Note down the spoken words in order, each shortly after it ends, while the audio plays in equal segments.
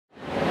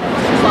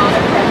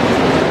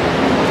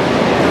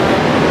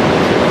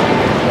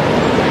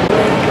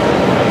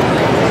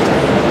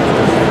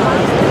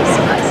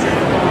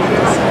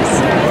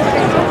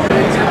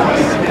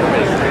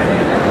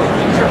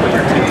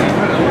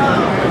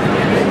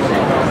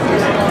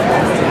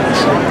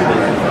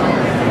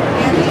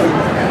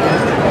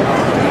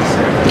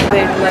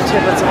too,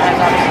 but sometimes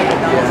obviously we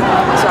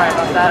don't. Sorry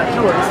about that.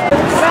 No worries.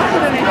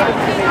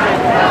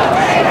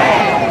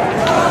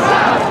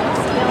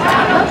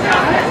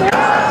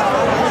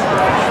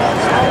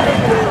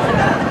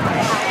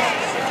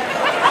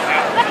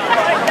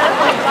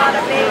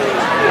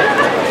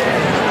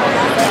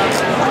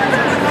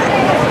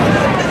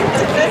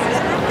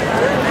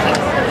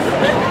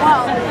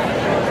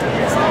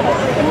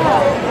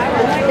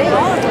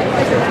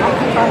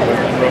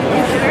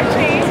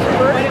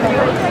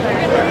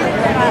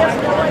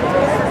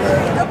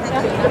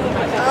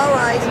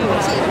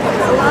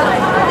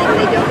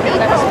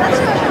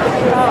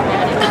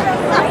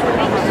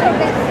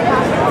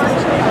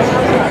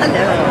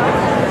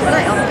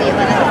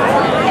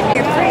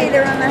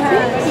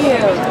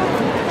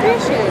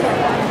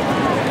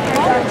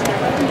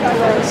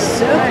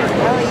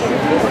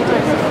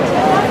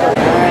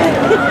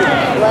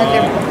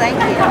 Wonderful, thank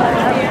you.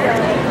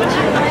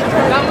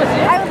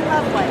 I would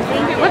love one.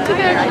 Thank you. What's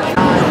there?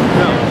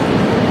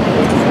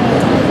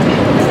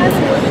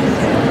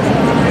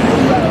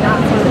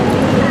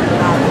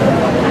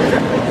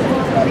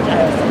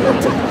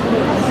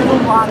 A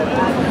lot of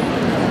that.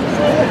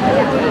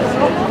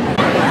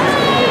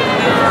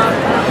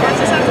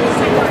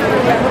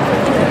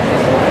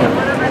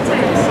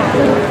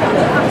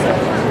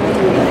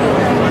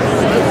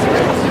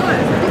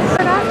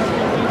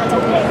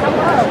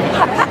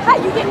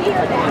 You can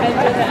hear that.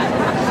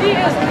 She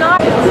is not.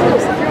 I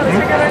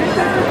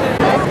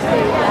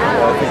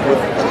think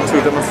with 2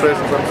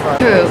 demonstrations I'm fine.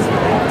 True.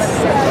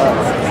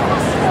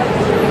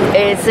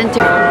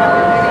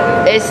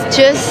 It's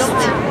just.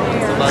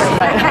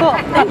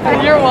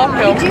 You're welcome.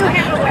 You do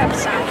have a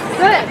website.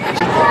 Good.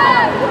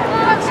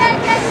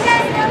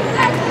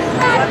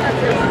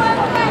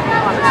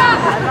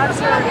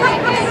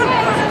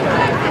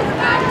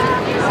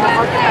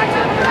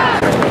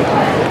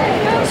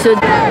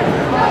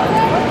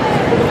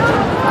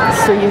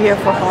 So you're here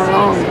for how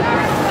long?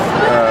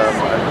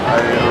 I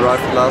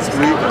arrived last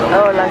week.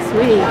 Oh, last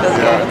week.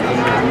 Okay. Yeah,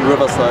 in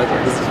Riverside. I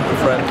visited a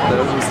friend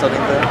there who's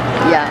studying there.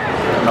 Yeah.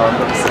 And now I'm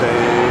going to stay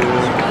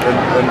in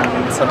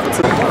San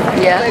Francisco.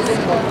 Yeah.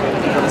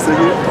 Can I see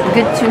you?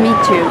 Good to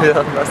meet you.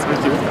 Yeah, nice to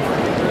meet you.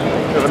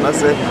 Have a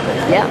nice day.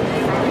 Yeah.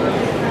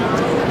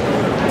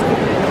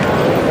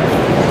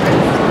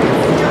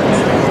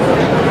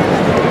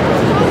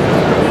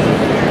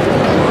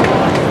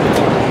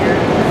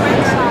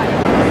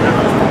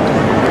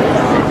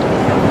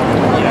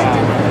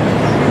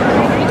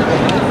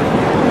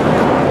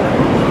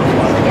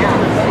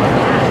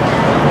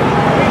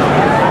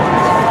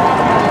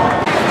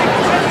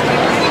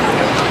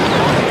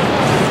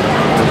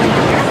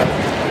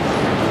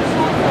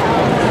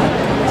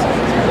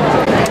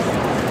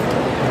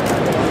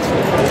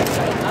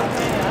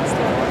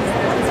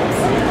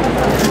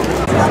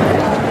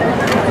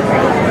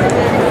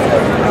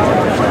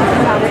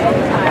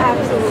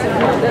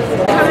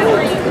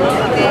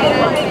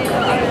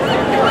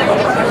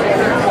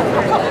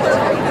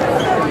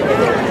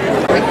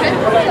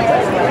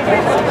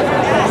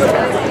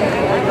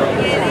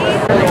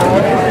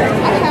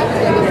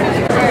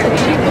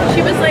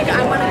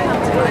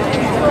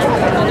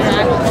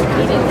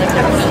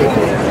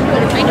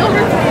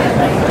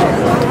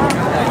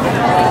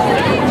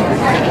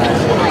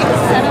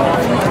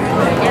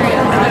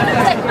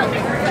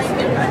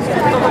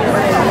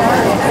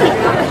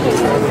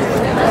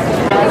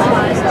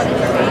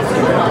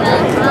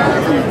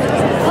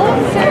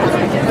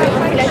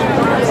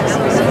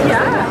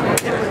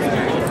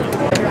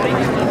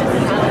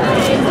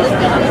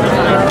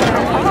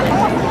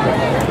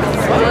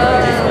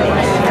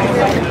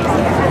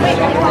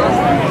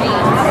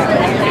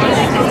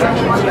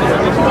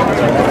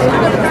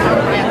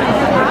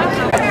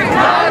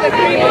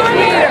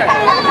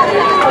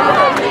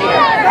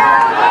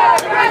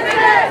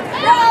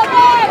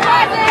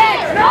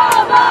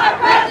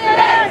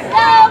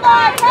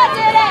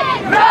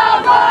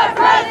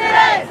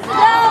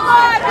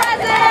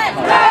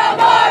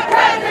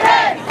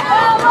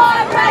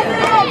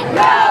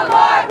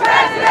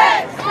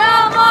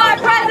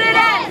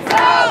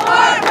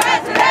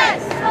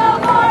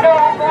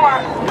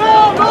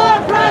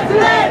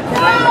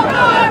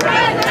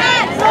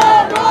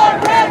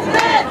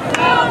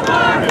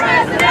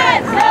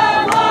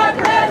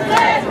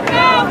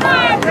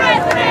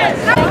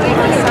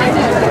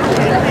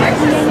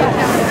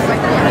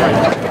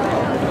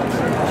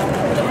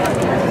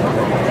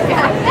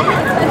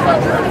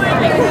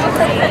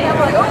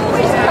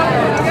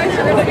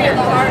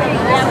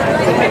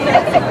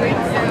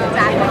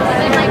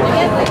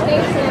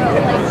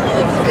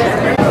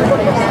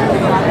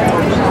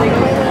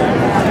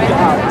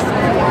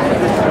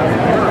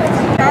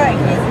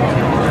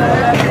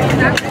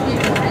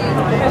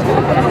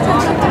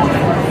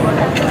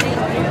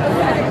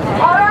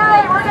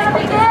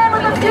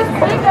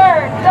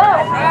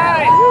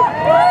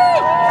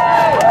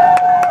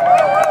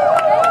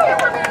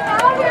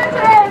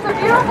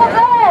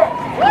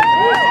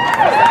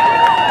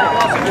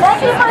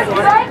 Thank you for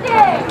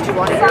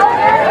striking!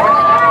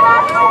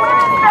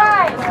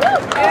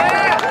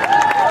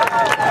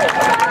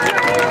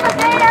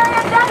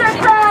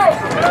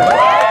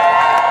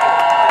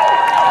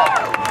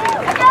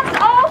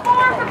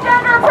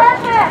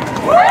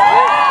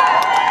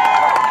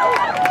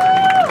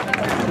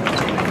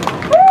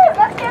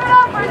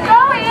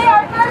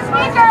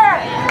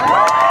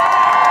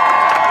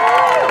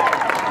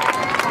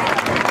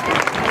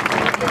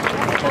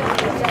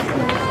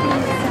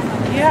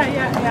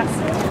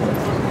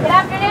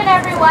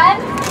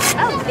 everyone.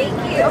 Oh, thank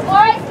you.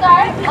 Before I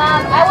start,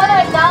 I want to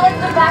acknowledge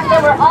the fact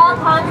that we're all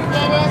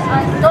congregated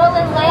on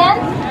stolen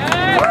land.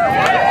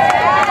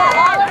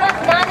 All of us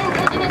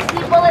non-Indigenous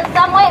people in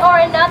some way or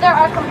another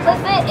are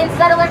complicit in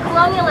settler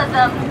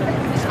colonialism.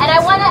 And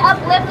I want to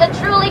uplift a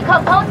truly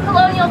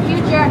post-colonial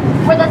future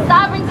where the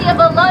sovereignty of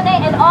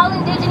Ohlone and all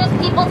Indigenous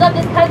peoples of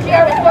this country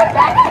are restored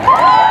back to us.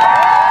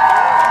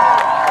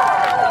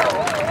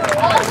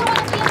 I also want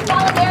to be in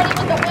solidarity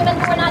with the women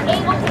who are not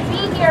able to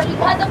be here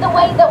because of the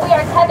ways that we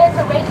are tethered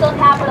to racial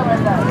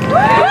capitalism.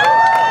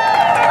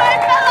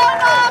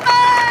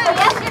 So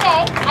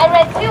yesterday, I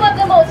read two of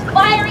the most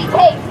fiery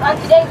takes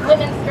on today's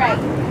women's strike.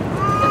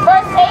 The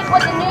first take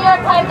was a New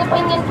York Times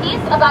opinion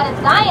piece about a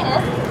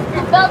Zionist who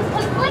felt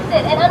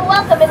conflicted and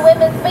unwelcome in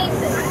women's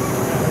spaces.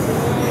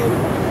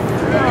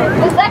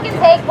 The second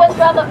take was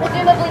from a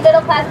presumably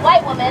middle-class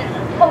white woman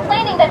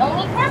complaining that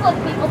only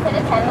privileged people could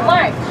attend the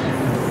march.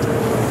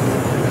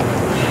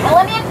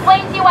 Now let me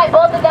explain to you why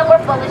both of them were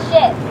full of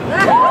shit.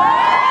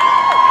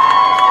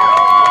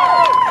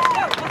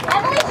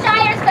 Emily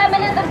Shire's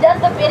feminism does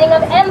the bidding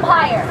of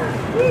empire.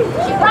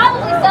 She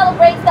probably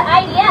celebrates the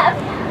IDF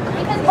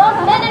because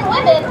both men and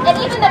women, and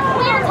even the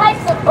queer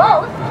types of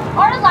both,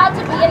 are allowed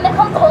to be in the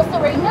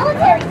compulsory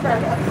military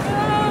service.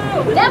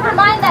 Never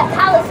mind that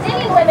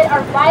Palestinian women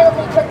are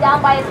violently put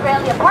down by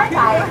Israeli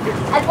apartheid.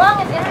 As long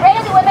as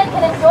Israeli women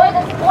can enjoy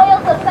the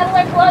spoils of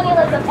settler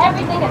colonialism,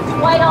 everything is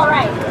quite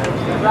alright.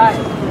 Right.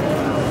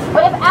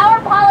 But if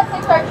our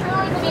politics are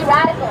truly to be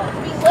radical,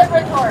 to be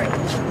liberatory,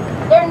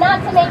 they're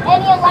not to make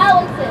any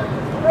allowances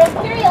for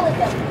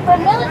imperialism, for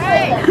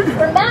militarism,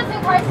 for mass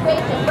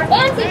incarceration, for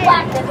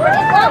anti-blackness, for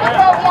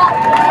Islamophobia,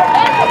 for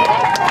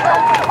anti-Semitism,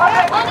 or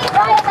for any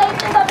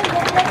violations of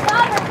Indigenous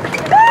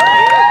sovereignty.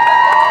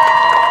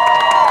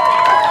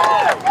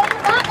 They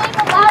do not make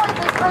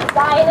allowances for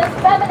Zionist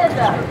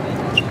feminism.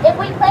 If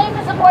we claim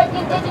to support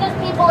the Indigenous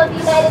people of the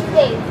United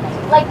States,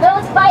 like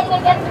those fighting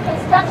against the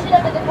construction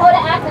of the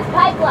Dakota Access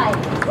Pipeline,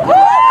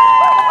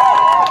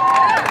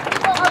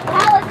 people of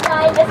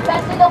Palestine,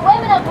 especially the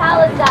women of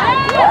Palestine,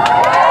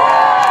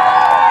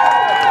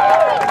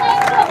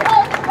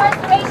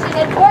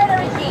 and border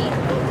regime,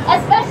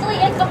 especially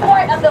in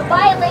support of the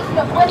violation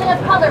of women of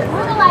color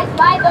brutalized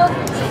by those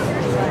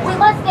regimes. We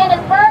must stand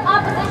in firm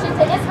opposition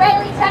to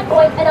Israeli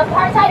checkpoints and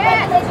apartheid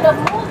regulation of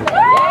movement.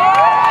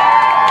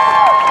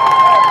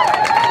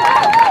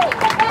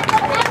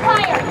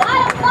 Empire,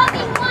 not a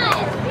fucking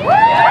one.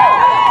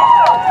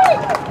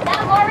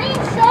 Now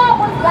Maureen Shaw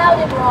was loud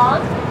and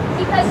wrong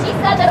because she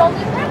said that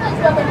only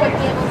privileged women would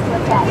be able to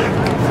attend,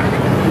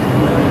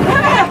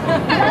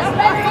 thus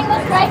rendering the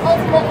strike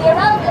ultimately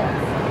irrelevant.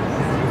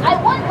 I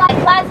would like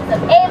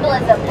classism,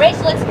 ableism,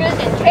 racial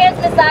exclusion,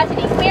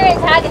 transmisogyny, queer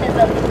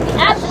antagonism, the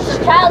absence of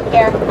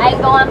childcare, I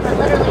can go on for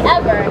literally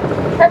ever.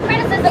 Her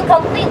criticism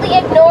completely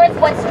ignores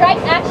what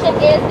strike action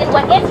is and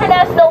what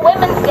International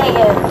Women's Day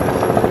is.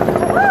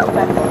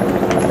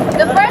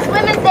 The first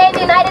Women's Day in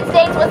the United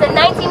States was in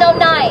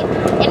 1909,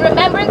 in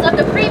remembrance of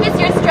the previous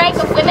year's strike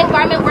of women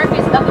garment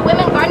workers, of the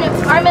Women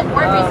Garment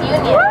Workers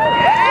Union.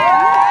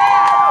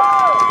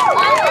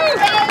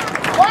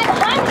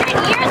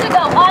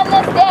 On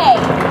this day,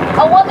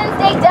 a Women's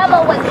Day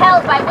demo was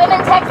held by women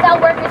textile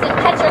workers in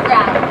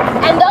Petrograd,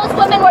 and those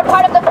women were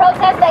part of the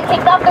protest that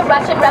kicked off the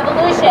Russian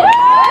Revolution.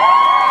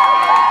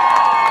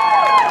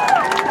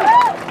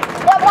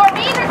 What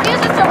Maureen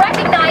refuses to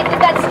recognize is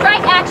that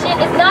strike action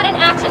is not an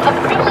action of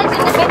privileged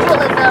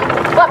individualism,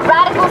 but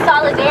radical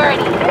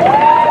solidarity.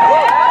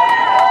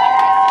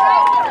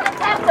 Strike is an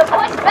attempt to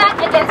push back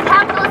against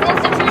capitalist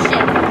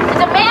institutions, to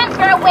demand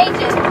fair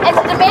wages, and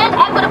to demand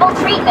equitable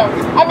treatment,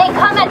 and they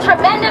come at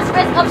tremendous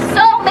risk of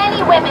so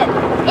many women: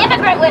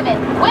 immigrant women,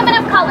 women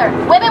of color,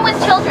 women with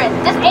children,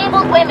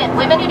 disabled women,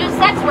 women who do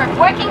sex work,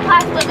 working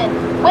class women,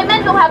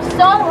 women who have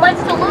so much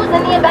to lose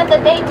in the event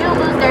that they do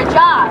lose their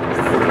jobs.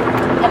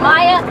 Am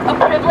I a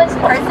privileged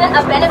person,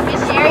 a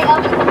beneficiary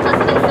of and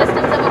complicit in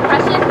systems of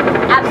oppression?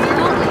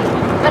 Absolutely.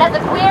 But as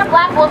a queer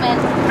black woman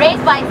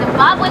raised by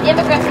Zimbabwean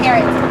immigrant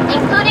parents,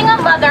 including a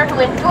mother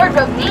who endured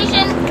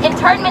Rhodesian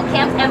internment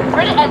camps and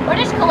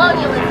British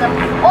colonialism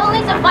only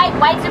to fight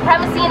white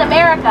supremacy in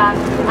America,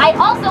 I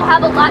also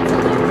have a lot to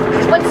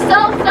lose, but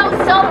so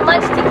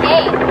much to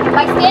gain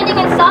by standing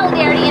in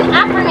solidarity and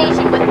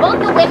affirmation with both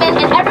the women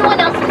and everyone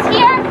else who's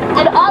here,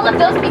 and all of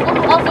those people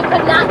who also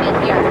could not be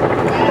here.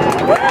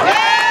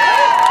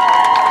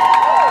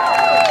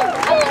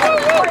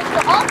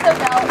 Also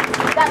note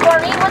that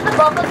Maureen was a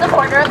vocal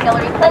supporter of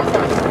Hillary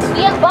Clinton,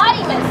 the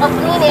embodiment of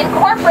lean-in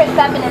corporate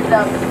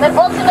feminism that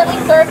ultimately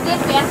served the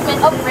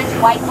advancement of rich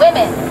white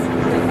women.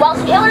 While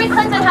Hillary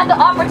Clinton had the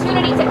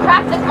opportunity to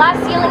crack the glass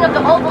ceiling of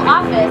the Oval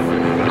Office,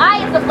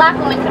 I, as a black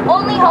woman, could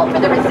only hope for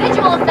the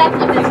residual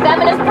effects of this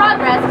feminist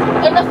progress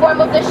in the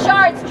form of the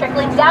shards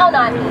trickling down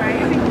on me.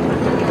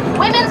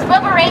 Women's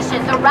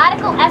liberation, the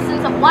radical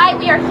essence of why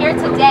we are here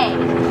today,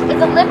 is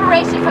a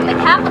liberation from the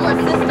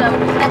capitalist system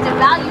that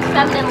devalues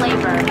feminine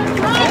labor,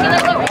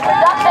 particularly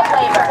reproductive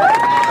labor.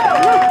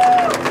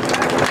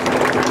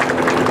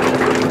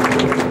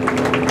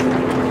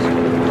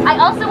 I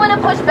also want to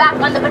push back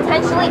on the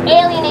potentially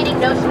alienating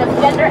notion of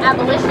gender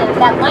abolition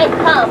that might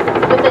come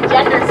with a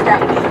gender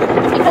strike.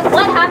 Because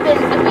what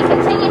happens if we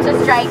continue to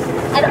strike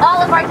and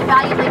all of our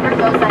devalued labor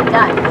goes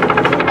undone?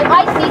 If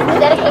I cease to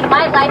dedicate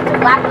my life to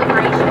black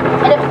liberation,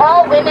 and if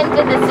all women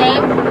did the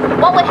same,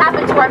 what would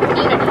happen to our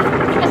community?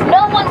 Because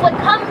no one would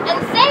come and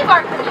save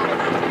our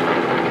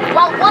community.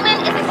 While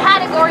woman is a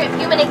category of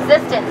human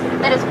existence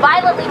that is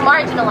violently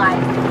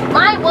marginalized,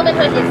 my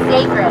womanhood is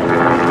sacred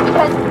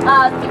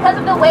because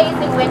of the ways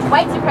in which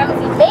white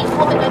supremacy makes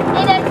womanhood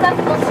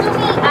inaccessible to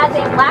me as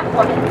a black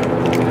woman.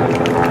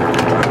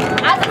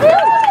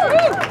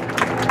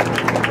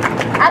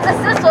 As a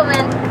cis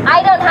woman,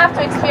 I don't have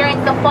to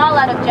experience the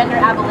fallout of gender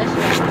abolition.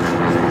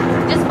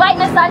 Despite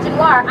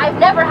misogynoir, I've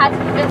never had to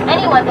convince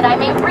anyone that I'm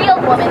a real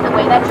woman the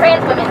way that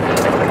trans women do.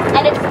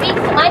 And it speaks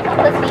to my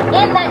complicity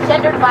in that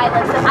gendered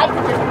violence that I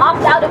can just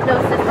opt out of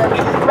those systems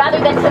rather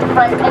than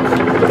confront and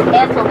seek to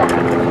dismantle them.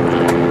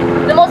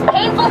 The most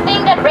painful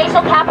thing that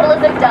racial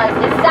capitalism does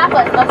is sap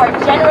us of our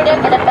generative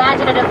and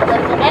imaginative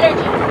political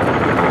energy.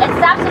 It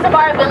saps us of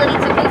our ability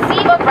to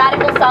conceive of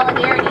radical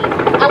solidarity,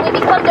 and we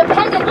become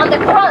dependent on the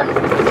crumbs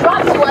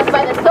dropped to us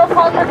by the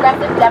so-called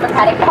progressive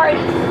Democratic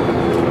Party.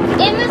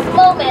 In this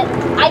moment,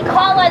 I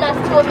call on us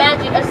to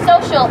imagine a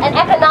social and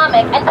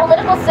economic and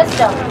political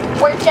system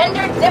where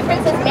gendered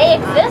differences may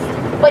exist,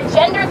 but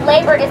gendered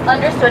labor is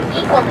understood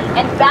equally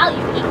and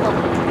valued equally.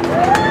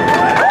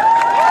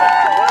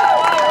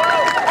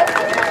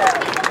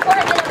 We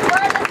support and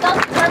affirm the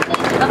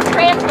self-determination of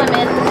trans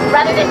women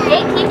rather than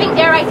gatekeeping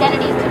their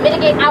identities to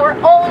mitigate our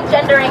own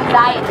gender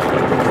anxiety.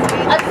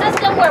 A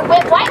system where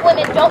white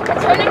women don't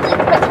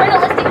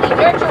paternalistically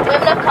nurture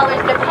women of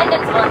color's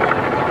dependence on them.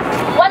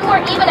 One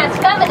where even as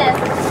feminists,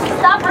 we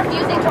stop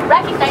refusing to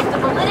recognize the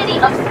validity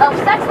of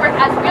sex work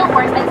as real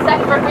work and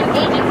sex work with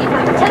agency for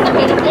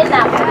participating in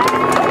that work.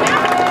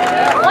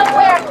 One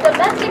where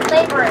domestic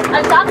laborers,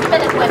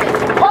 undocumented women,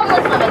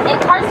 homeless women,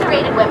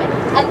 incarcerated women,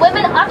 and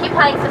women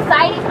occupying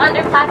society's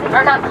underclasses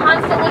are not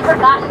constantly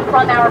forgotten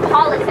from our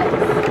politics.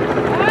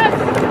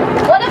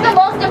 One of the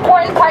most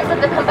important parts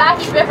of the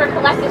Combahee River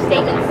Collective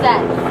Statement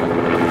says,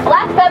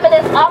 Black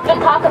feminists often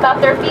talk about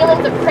their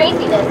feelings of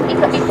craziness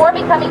before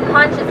becoming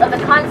conscious of the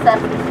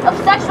concepts of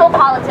sexual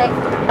politics,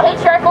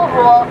 patriarchal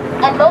rule,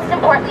 and most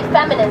importantly,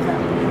 feminism,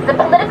 the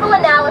political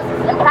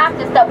analysis and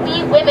practice that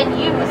we women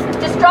use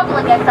to struggle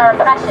against our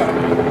oppression.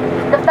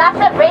 The fact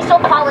that racial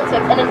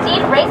politics and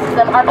indeed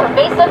racism are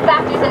pervasive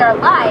factors in our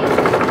lives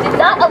did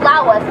not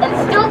allow us and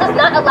still does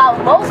not allow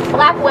most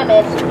black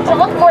women to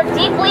look more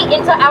deeply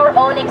into our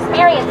own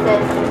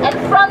experiences, and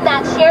from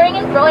that sharing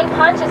and growing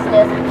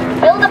consciousness,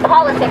 build a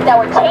politics that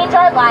would change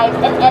our lives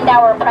and end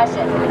our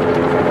oppression.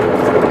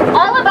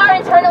 All of our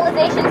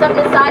internalizations of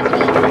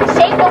misogyny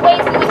shape the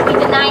ways in which we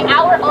deny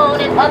our own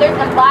and others'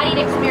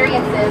 embodied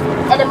experiences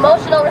and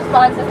emotional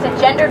responses to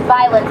gendered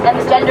violence and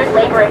gendered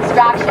labor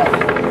extraction.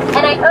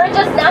 And I urge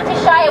us not to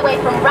shy away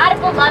from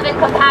radical love and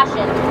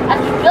compassion as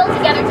we build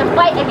together to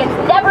fight against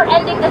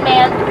never-ending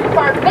demand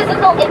for our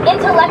physical and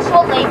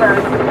intellectual labor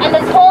and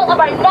the toll of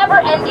our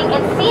never-ending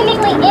and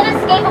seemingly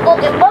inescapable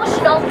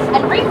emotional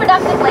and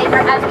reproductive labor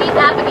as we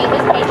navigate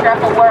this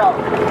patriarchal world.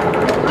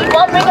 We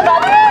won't bring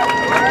about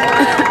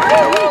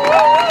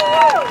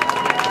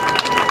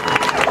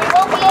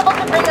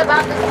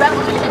this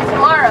revolution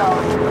tomorrow,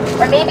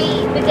 or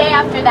maybe the day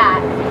after that,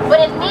 but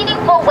in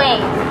meaningful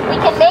ways, we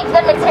can make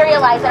them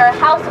materialize in our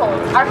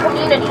households, our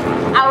communities,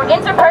 our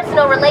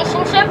interpersonal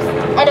relationships,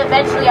 and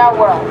eventually our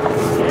world.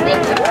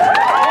 Thank you.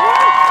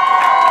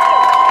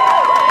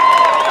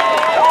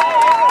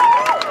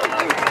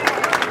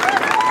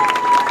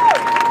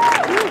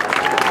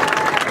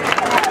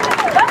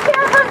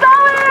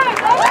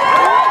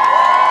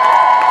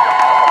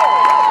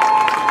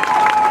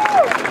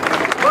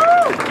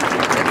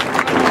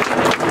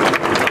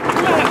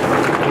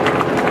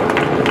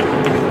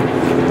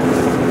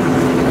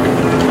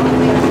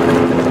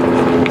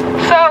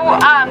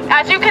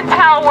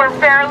 We're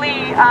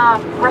fairly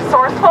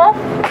resourceful.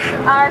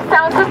 Our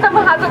sound system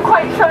hasn't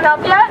quite shown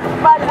up yet,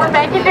 but we're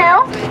making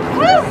do.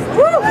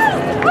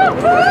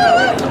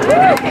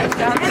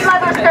 In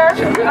leather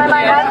skirts, I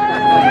might add.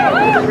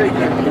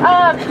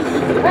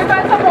 We've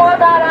got some more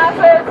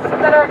badasses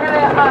that are going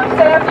to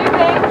say a few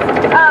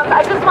things.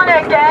 I just want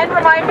to again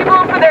remind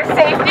people for their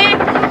safety,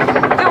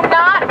 do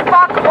not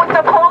fuck with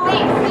the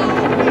police.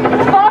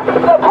 Fuck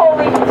the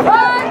police.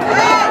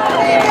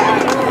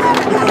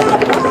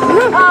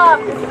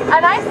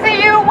 And I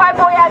see you, white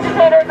boy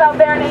agitators out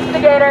there and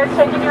instigators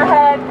shaking your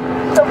head.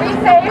 So be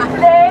safe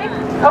today,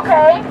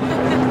 okay?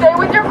 Stay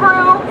with your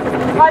crew,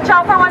 watch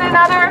out for one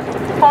another,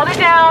 hold it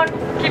down,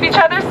 keep each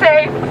other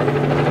safe.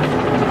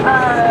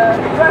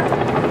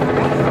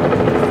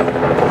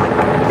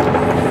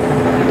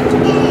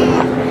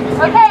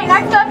 Okay,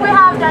 next up we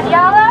have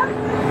Daniela.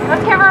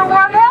 Let's give her a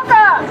warm welcome.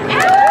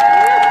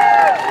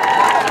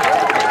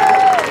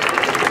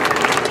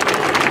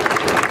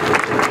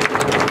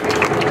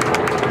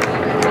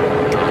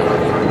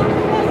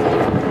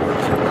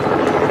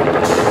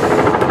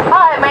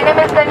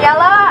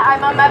 Daniela.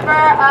 I'm a member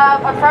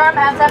of Affirm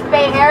SF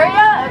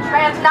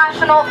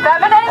transnational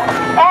feminist,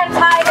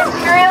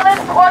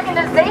 anti-imperialist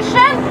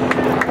organization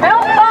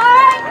built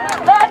by,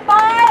 led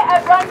by,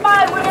 and run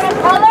by women of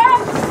color.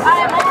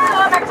 I am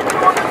also a Mexican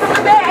woman from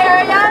the Bay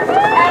Area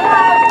and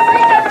have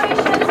 3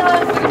 generations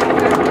of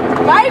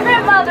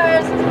migrant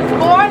mothers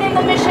born in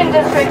the Mission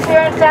District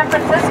here in San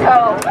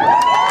Francisco.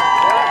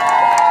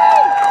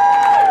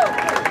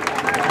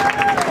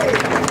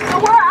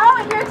 So we're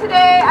out here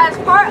today as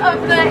part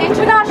of the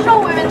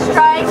International Women's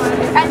Strike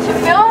and to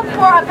build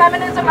for a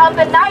feminism of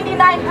the 99%.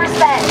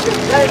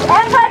 That is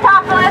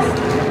anti-capitalist,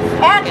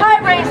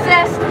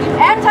 anti-racist,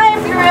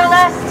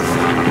 anti-imperialist,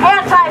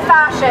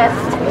 anti-fascist.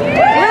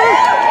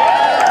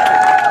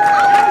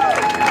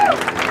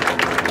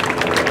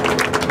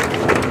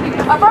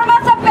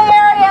 Herman Bay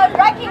Area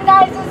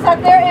recognizes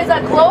that there is a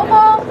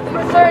global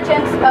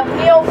resurgence of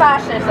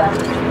neo-fascism,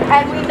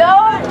 and we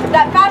know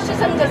that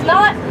fascism does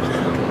not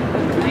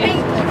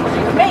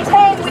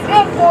maintain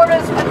within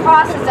borders and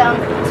crosses them.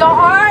 So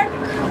our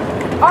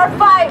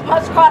fight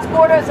must cross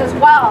borders as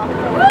well.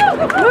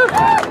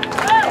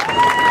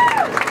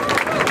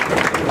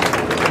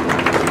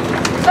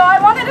 So I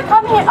wanted to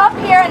come up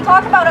here and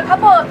talk about a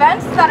couple of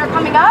events that are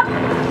coming up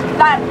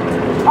that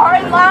are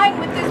in line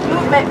with this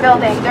movement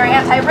building. They're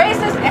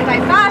anti-racist,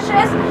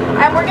 anti-fascist,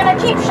 and we're going to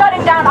keep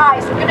shutting down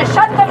ICE. We're going to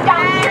shut them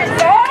down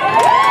Tuesday.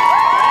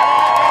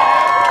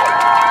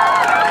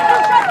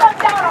 We'll shut them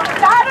down on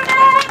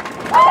Saturday.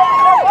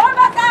 I'll know more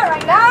about that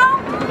right now.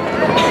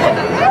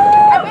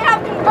 And we have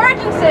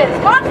convergences,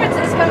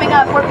 conferences coming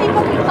up where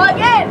people can plug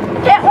in,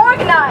 get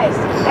organized,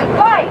 and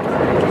fight.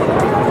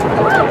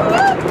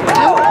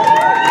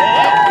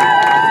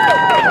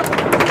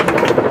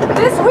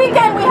 This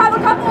weekend we have a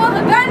couple of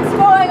events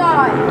going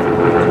on.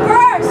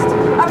 First,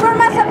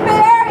 Herman Bay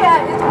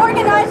Area is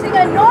organizing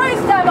a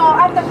noise demo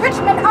at the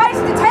Richmond ICE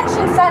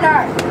Detention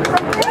Center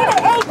from 3 to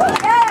 8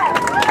 p.m.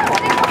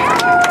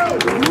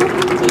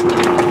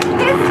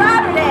 This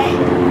Saturday,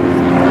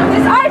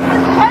 this ICE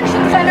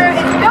Detention Center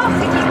is built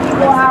to keep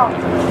people out.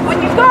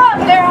 When you go up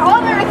there,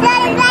 all they're isolated.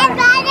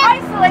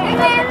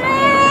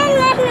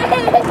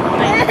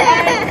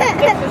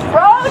 It's this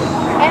road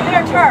and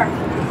their turf.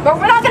 But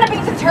we're not going to be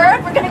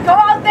deterred. We're going to go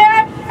out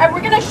there and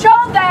we're going to show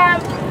them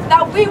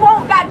that we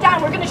won't back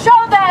down. We're going to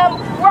show them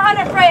we're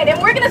unafraid.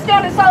 And we're going to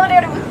stand in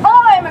solidarity with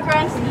all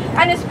immigrants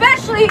and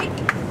especially...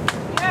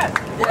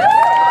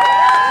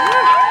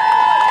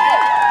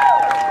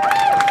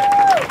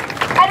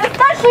 And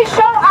especially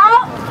show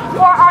out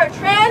for our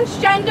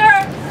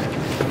transgender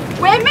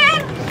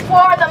women,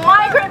 for the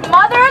migrant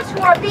mothers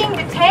who are being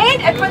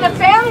detained, and for the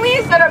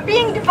families that are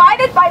being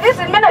divided by this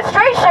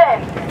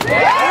administration.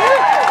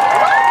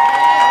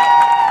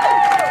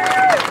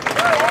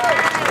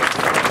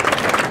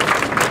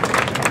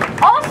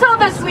 Also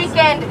this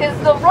weekend is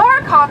the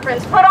ROAR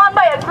conference put on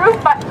by a group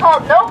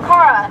called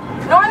NOCARA,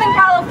 Northern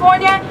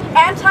California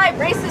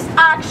Anti-Racist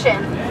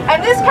Action.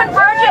 And this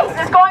convergence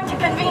is going to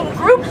convene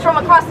groups from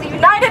across the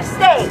United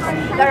States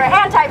that are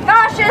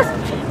anti-fascist,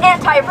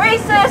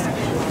 anti-racist,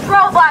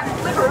 pro-black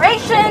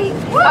liberation,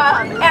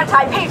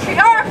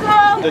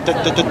 anti-patriarchal,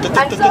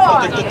 and so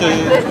on.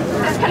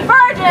 This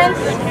convergence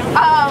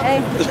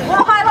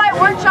will highlight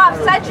workshops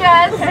such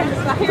as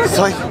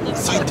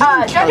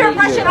gender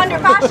oppression under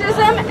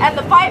fascism and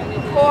the fight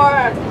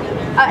for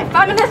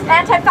feminist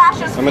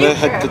anti-fascist I'm going to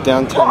head to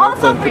downtown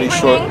Oakland pretty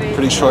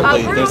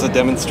shortly. There's a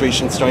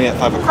demonstration starting at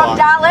 5 o'clock. From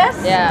Dallas,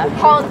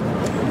 called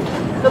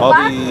the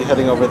I'll be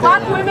heading over there.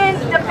 Black Women's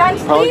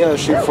Defense Probably League. going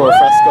to shoot for a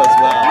fresco as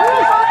well.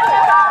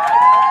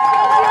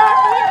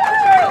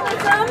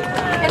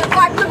 In the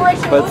Black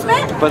Liberation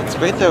Movement. But it's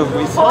great that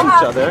we saw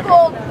each other.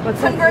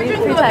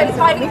 Convergence who have been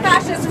fighting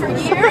fascists for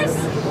years.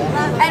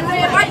 And we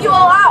invite you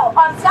all out.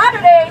 On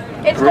Saturday,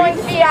 it's going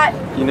to be at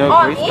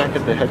Grace back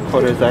at the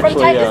headquarters actually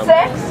from 10 to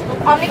 6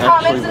 on the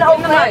Commons in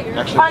Oakland.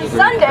 On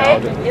Sunday, I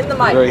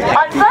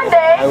got to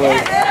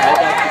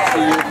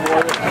see you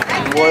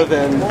more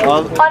than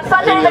on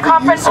Sunday, the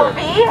conference will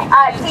be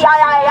at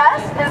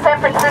CIIS in San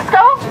Francisco,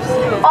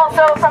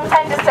 also from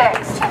 10 to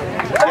 6. So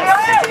we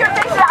hope to see your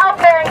faces out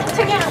there and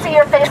continue to see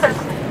your faces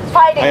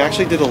fighting. I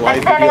actually did a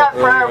live standing video up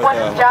for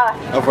what's just.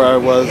 of where I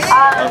was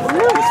of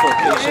this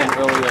location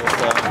earlier.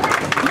 So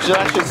you should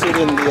actually see it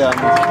in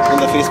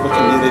the Facebook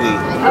community.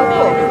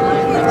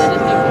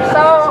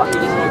 So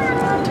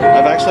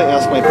I've actually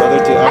asked my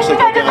brother to actually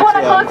I just want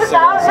to close this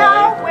out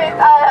now with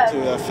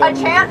a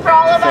chant for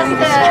all of us to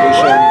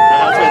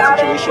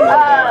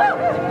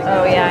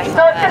Oh yeah.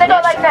 So it's going to go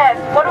like this.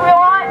 What do we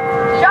want?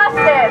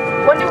 Justice.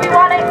 When do we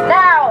want it?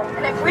 Now.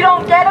 And if we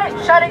don't get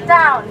it, shut it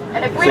down.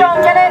 And if we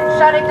don't get it,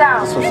 shut it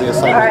down. This was the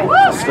assignment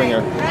for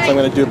Stringer. So I'm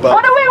going to do both.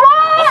 What do we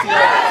want?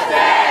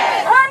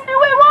 Justice. When do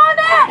we want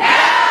it?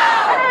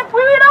 Now. And if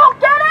we don't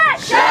get it,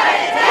 shut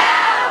it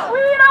down.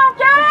 We don't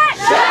get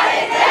it, shut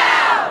it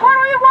down. What do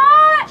we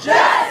want?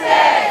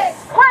 Justice.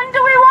 When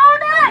do we want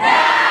it?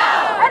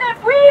 Now. And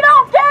if we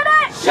don't get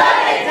it, shut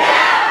it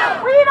down.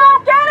 We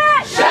don't get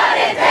it, shut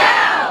it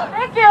down.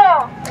 Thank you.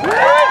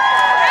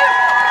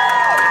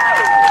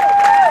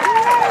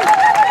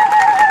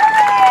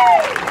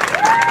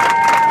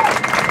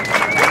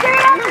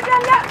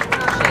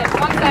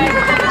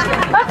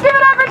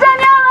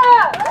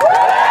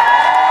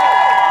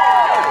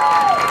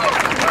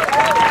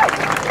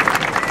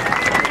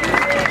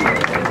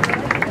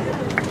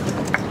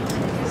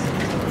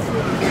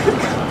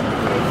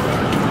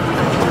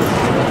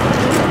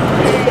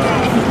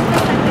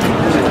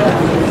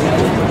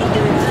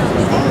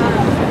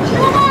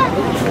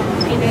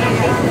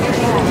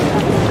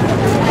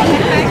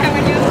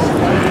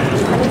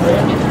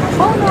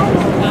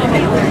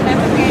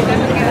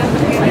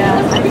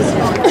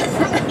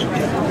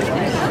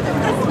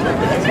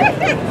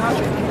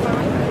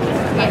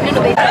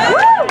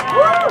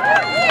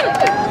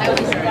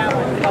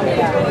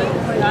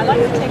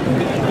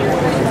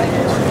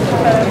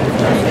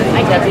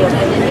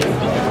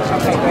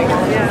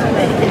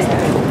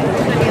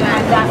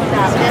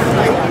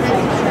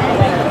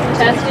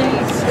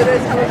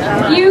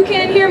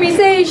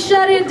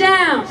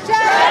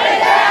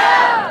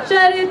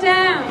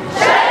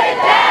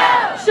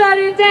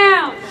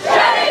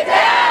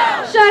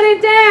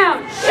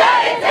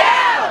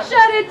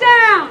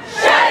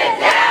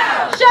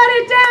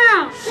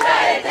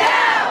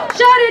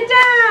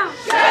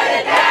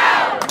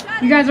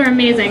 guys are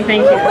amazing.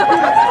 Thank you.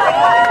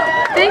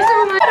 Thanks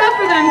so much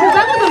for them because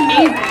that was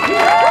amazing.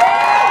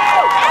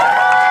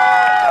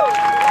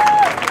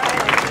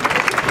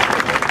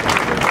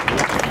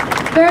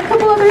 There are a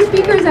couple other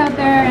speakers out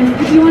there, and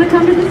if you want to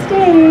come to the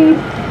stage,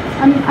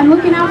 I'm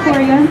looking out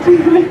for you.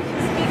 Speak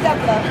up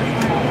though.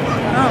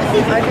 Oh,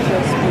 I could go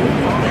speak.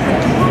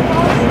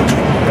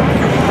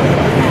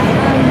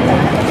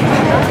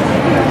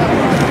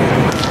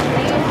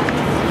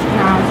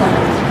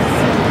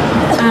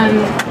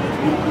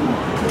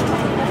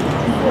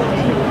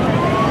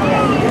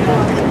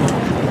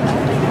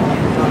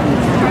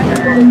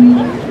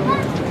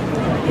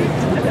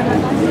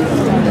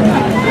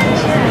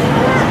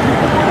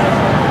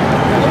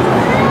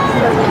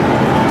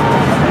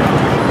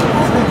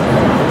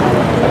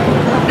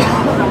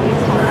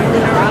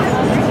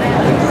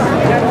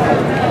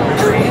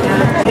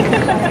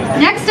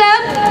 Next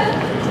up,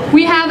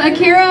 we have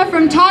Akira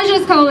from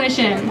Taja's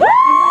Coalition. Let's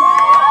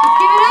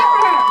give it up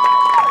for her.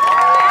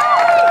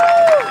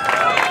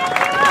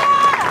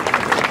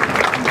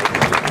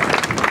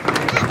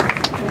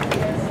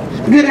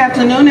 Good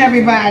afternoon,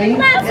 everybody.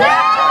 Good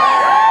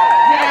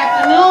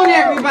afternoon,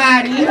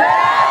 everybody.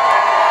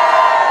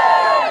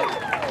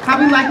 How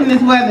we liking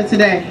this weather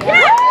today?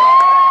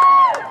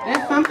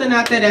 There's something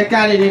out there that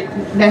got it,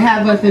 that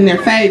have us in their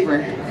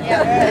favor.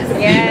 Yes.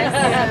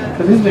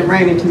 Because it's been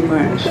raining too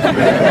much.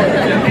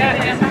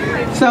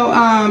 So,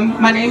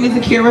 my name is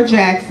Akira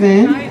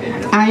Jackson.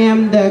 I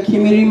am the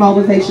Community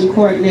Mobilization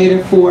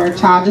Coordinator for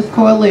Taja's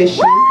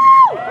Coalition,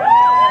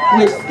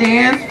 which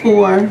stands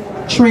for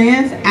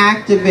Trans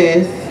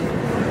Activists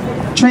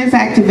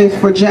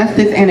for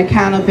Justice and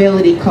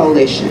Accountability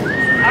Coalition.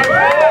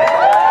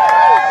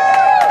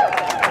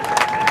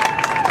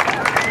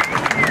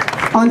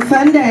 On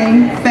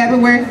Sunday,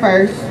 February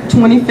 1st,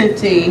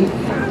 2015,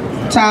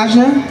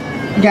 Taja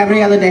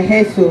Gabriela de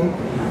Jesus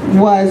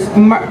was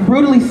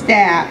brutally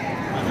stabbed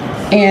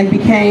and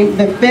became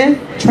the 5th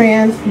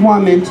trans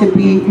woman to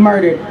be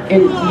murdered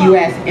in the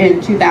U.S.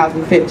 in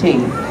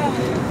 2015.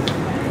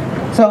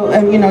 So,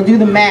 you know, do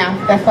the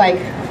math. That's like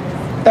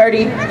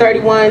 30,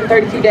 31,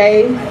 32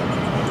 days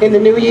in the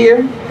new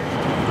year.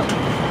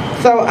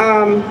 So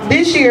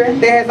this year,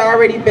 there has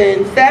already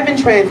been 7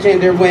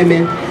 transgender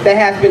women that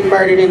have been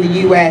murdered in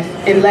the U.S.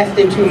 in less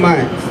than 2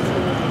 months.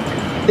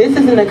 This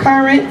is an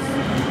occurrence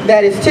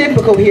that is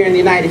typical here in the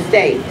United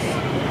States.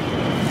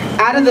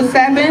 Out of the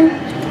 7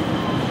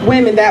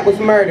 women that was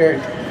murdered,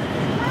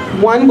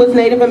 1 was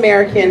Native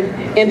American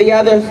and the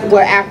others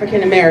were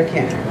African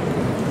American.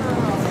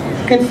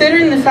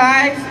 Considering the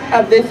size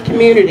of this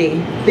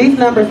community, these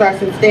numbers are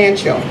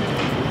substantial.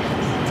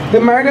 The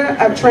murder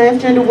of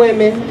transgender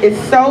women is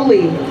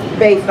solely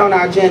based on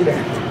our gender.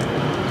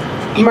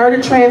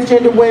 Murder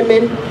transgender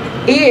women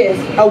is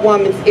a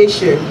woman's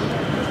issue.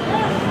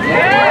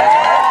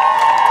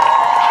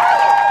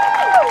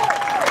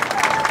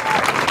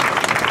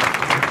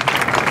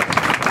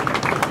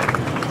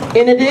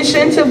 In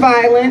addition to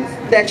violence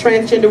that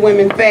transgender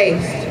women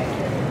faced,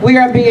 we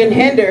are being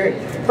hindered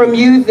from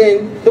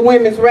using the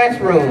women's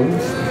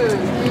restrooms.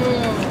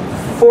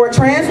 For a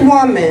trans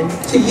woman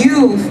to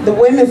use the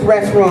women's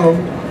restroom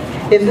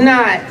is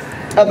not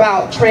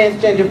about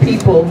transgender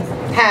people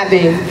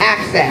having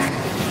access,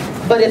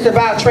 but it's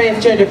about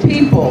transgender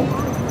people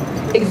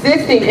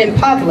existing in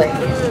public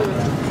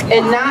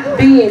and not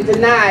being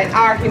denied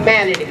our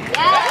humanity.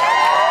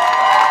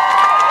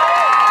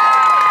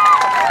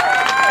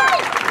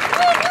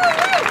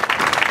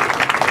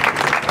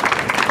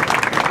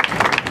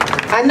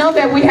 I know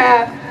that we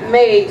have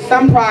made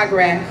some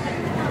progress,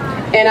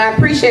 and I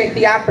appreciate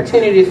the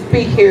opportunity to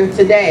speak here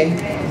today,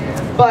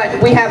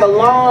 but we have a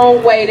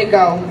long way to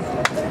go.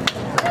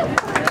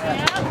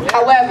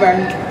 However,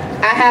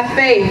 I have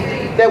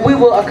faith that we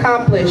will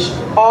accomplish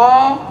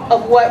all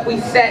of what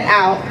we set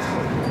out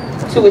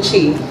to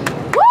achieve.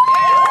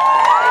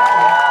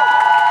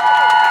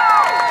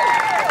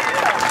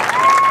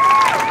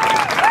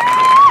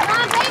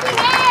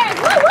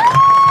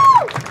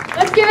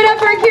 Let's give it up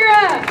for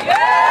Akira.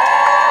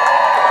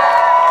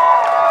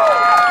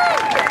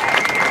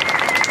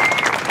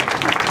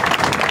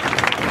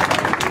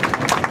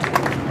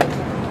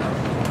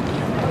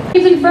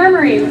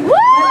 Infirmary. Let's give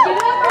it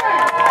up for her.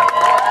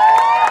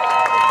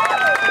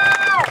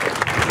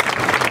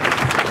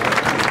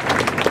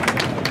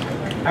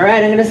 All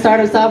right, I'm going to start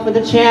us off with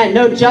a chant.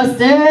 No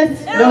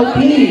justice, no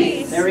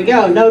peace. There we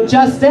go. No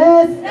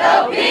justice,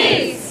 No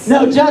peace!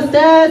 no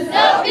justice,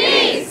 No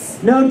peace!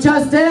 no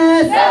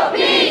justice. No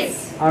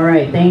peace! All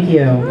right, thank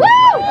you.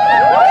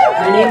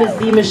 My name is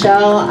Dee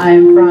Michelle.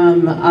 I'm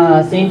from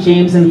St.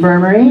 James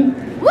Infirmary.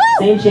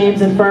 St.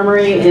 James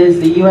Infirmary is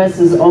the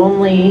U.S.'s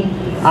only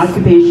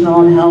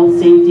occupational and health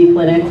safety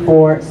clinic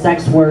for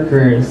sex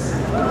workers.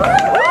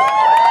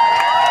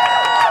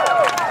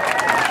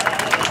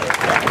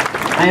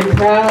 I am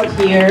proud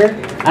here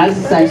as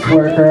a sex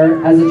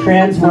worker, as a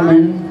trans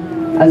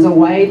woman, as a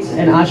white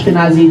and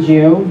Ashkenazi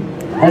Jew,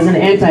 as an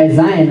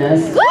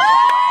anti-Zionist.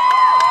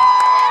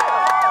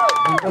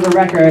 And for the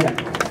record,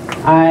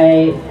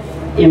 I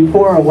am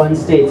for a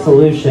one-state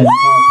solution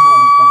called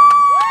Palestine.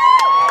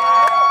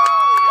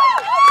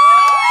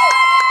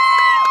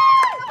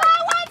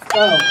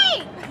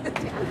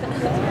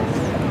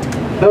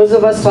 those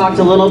of us talked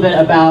a little bit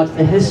about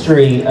the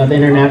history of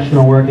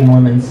International Working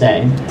Women's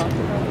Day.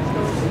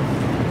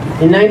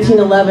 In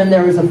 1911,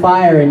 there was a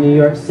fire in New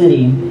York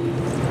City,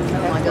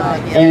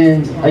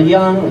 and a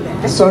young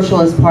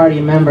Socialist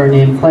Party member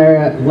named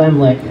Clara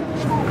Lemlich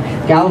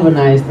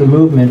galvanized the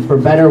movement for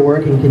better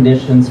working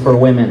conditions for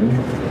women.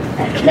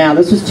 Now,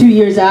 this was 2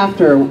 years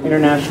after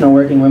International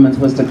Working Women's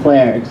was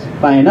declared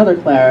by another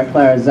Clara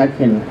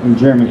Zetkin in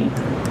Germany.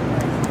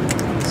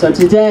 So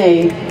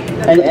today,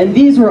 and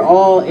these were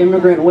all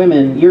immigrant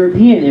women,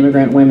 European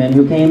immigrant women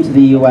who came to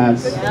the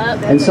U.S.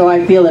 And so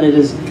I feel that it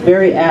is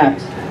very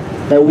apt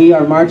that we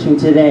are marching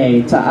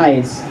today to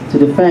ICE to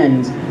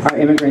defend our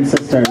immigrant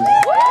sisters.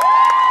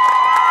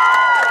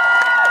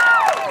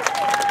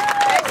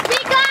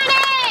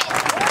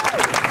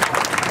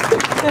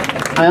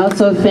 I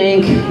also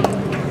thank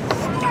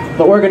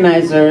the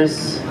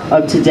organizers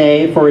of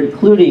today for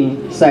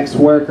including sex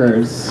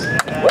workers.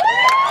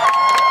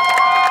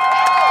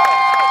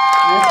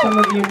 As some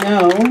of you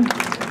know,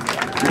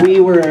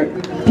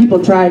 people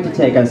tried to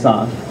take us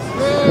off.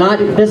 Not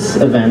this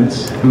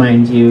event,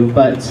 mind you,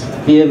 but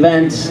the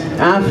event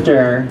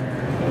after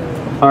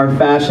our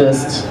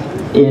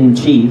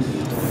fascist-in-chief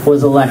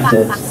was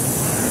elected.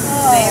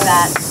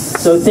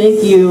 So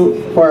thank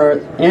you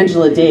for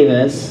Angela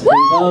Davis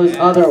and those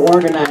other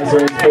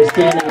organizers for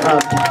standing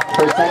up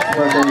for sex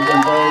workers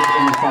and those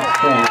in the sex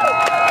trade.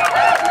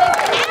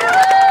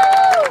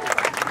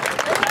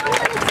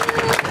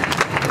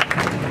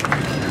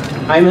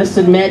 I must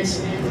admit,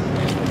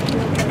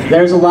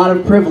 there's a lot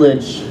of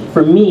privilege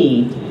for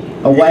me,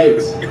 a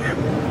white,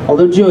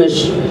 although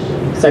Jewish,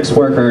 sex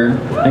worker,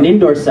 an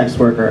indoor sex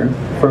worker,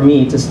 for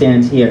me to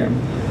stand here.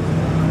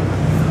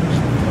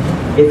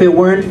 If it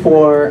weren't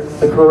for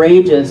the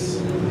courageous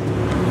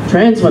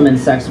trans women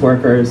sex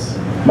workers,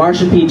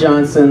 Marsha P.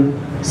 Johnson,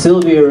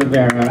 Sylvia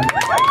Rivera,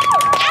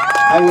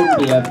 I wouldn't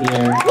be up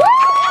here.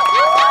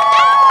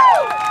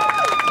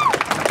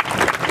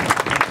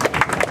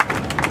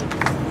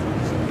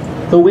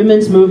 The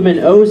women's movement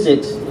owes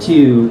it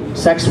to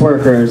sex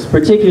workers,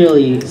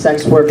 particularly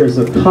sex workers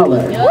of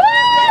color.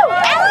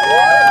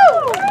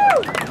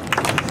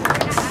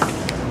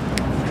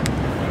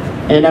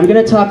 And I'm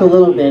going to talk a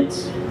little bit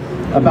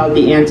about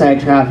the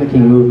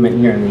anti-trafficking movement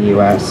here in the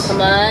U.S.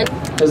 Come on.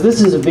 Because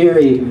this is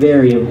very,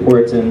 very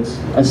important,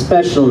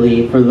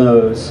 especially for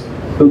those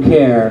who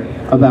care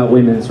about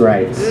women's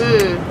rights.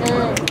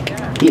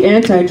 The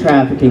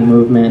anti-trafficking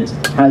movement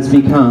has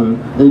become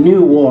the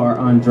new war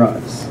on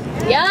drugs.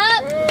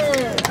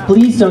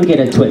 Please don't get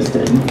it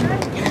twisted.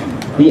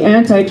 The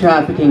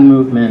anti-trafficking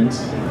movement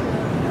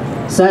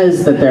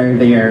says that they're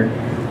there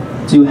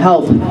to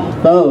help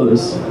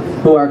those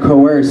who are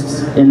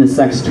coerced in the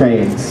sex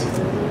trades.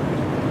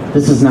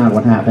 This is not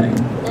what's happening.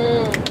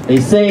 They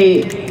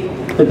say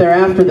that they're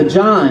after the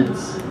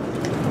Johns.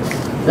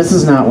 This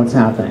is not what's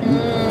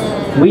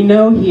happening. We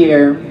know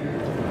here,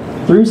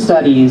 through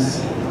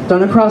studies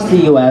done across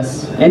the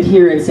US and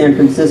here in San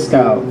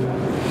Francisco,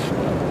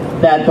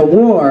 that the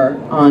war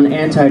on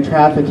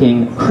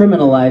anti-trafficking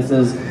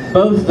criminalizes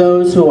both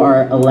those who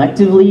are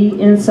electively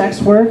in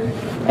sex work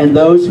and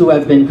those who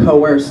have been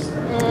coerced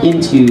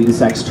into the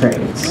sex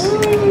trades.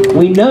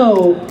 We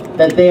know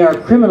that they are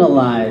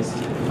criminalized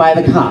by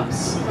the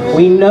cops.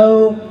 We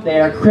know they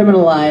are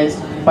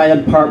criminalized by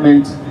the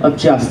Department of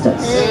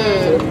Justice.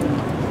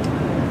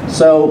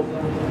 So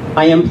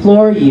I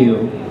implore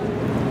you,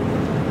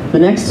 the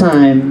next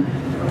time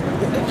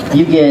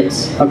you get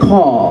a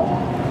call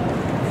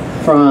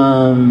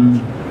from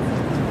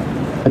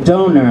a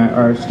donor,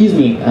 or excuse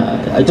me,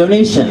 a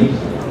donation,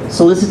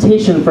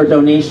 solicitation for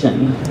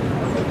donation,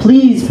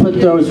 please put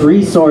those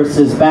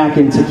resources back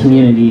into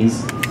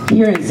communities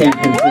here in San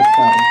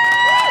Francisco.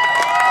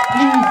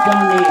 Please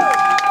donate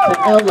to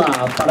Ella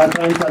para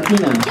Trans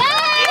Latina.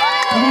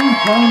 Please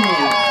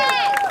donate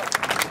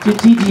to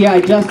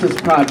TGI Justice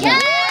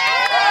Project.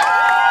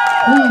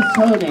 Please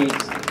donate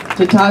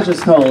to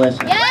Taja's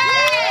Coalition.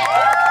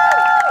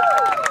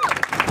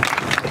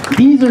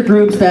 These are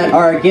groups that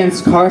are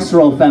against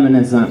carceral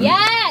feminism.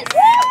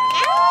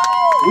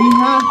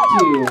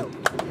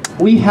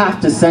 We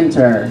have to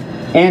center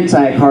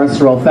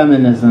anti-carceral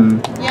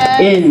feminism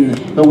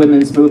in the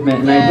women's movement,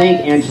 and I thank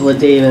Angela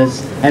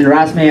Davis and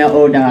Rasmea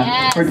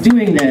Oda for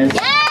doing this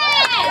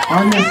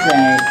on this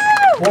day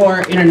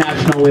for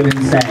International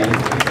Women's Day.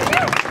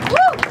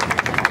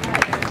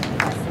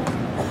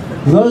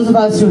 Those of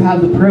us who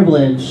have the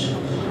privilege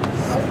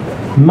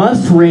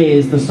must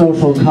raise the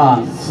social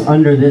costs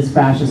under this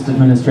fascist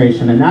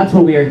administration, and that's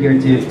what we are here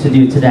to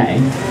do today.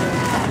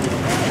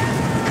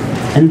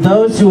 And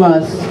those of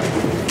us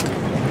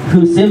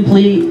who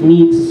simply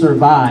need to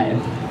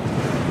survive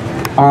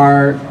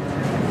are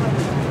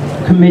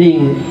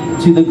committing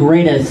to the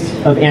greatest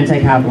of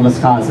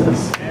anti-capitalist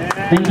causes.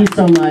 Thank you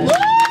so much.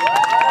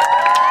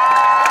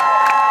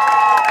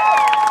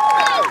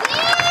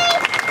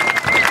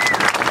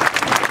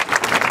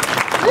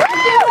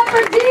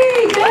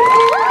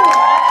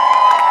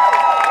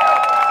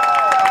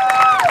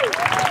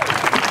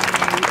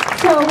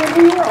 So when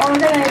we were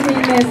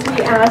organizing feminist,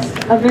 we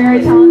asked a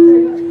very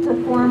talented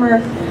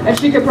performer if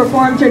she could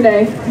perform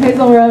today,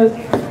 Hazel Rose.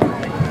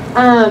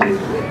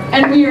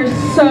 And we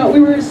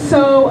were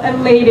so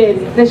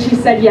elated that she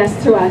said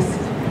yes to us.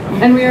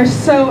 And we are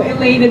so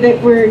elated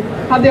that we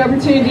have the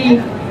opportunity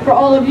for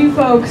all of you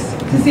folks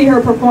to see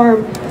her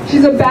perform.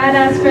 She's a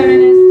badass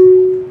feminist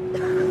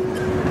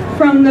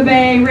from the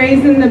Bay,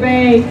 raised in the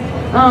Bay,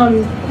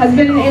 has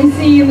been an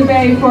MC in the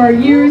Bay for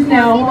years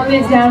now,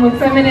 holding it down with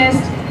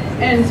feminist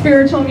and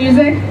spiritual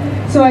music.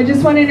 So I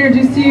just want to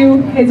introduce to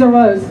you Hazel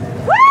Rose.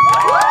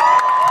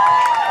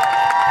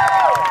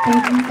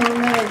 Thank you so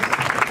much.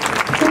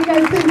 So you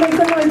guys please make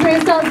some noise for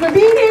yourselves for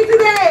being here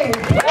today.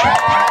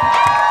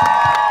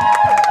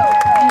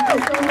 Thank you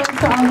so much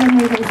to all the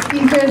amazing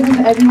speakers and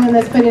to everyone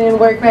that's putting in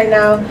work right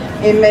now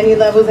in many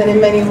levels and in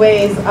many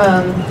ways.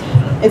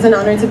 It's an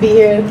honor to be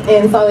here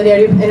in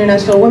solidarity with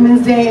International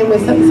Women's Day and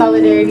with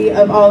solidarity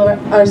of all of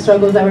our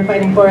struggles that we're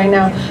fighting for right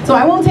now. So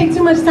I won't take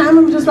too much time. I'm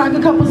going to just rock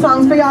a couple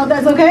songs for y'all, if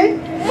that's okay?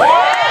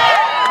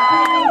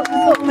 Thank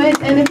you so much.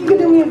 And if you could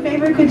do me a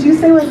favor, could you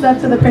say what's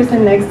up to the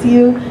person next to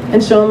you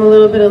and show them a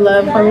little bit of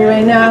love for me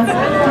right now?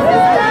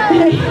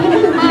 Because you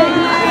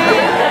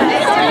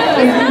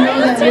know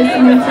that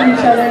listening to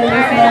each other in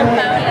this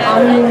moment,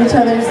 honoring each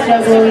other's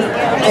struggles,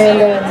 and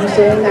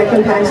sharing that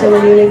compassion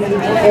and unity,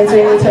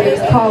 answering each other's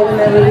call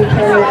whenever we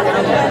can,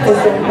 is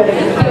so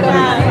incredibly important.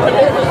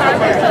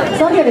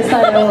 So I'll get it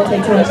started, I won't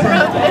take too much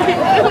time.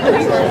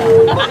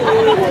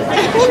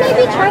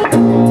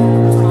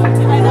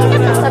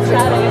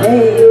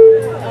 Hey.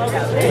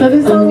 So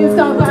this song is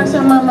called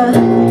Basha Mama,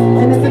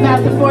 and it's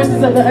about the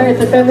forces of the earth,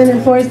 the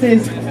feminine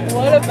forces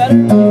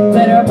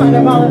that are a part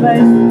of all of us.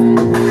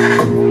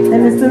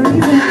 And it's the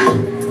reason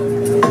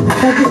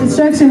that the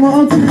destruction will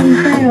ultimately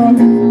fail.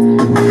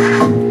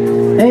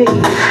 Hey.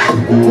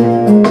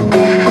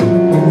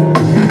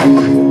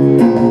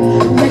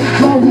 Ready,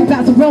 go, we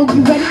about to roll,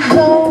 you ready,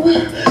 go?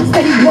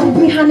 Steady, roll,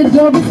 behind the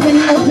door, there's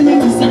many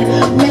openings,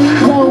 many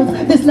roads.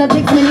 This love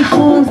takes many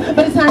forms,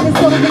 but it's time to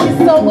soul, it's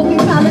soul, will be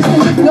polished in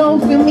the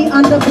gold. Feel me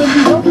under,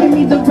 really, don't hear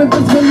me, the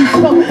rivers really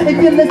flow. If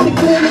you listen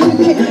clearly,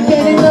 you can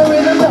get in the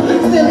rhythm, though.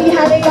 Silly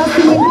how they all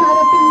see me caught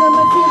up in the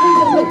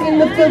material, looking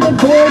to fill the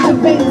void,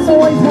 debating, so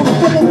always won't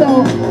fill it,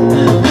 though.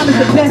 How is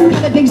the best,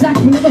 how the exact,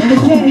 we never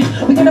forget.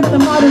 We get up with the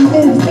modern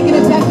myths, taking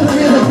it back to the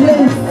real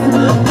bliss.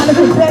 How is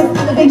the best,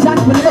 how the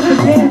exact, we never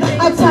forget.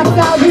 I top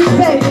God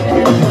respect,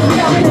 we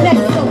got the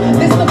next, so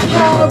this the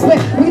power of it.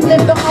 We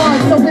live the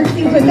art, so when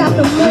things without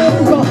the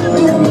miracle,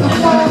 doing the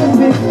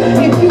harvest.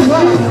 If you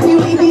rock, you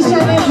need me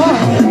shining hard,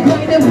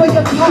 grinding for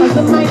your cause,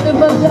 the might of a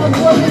love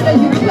woman that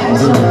you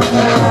flash on.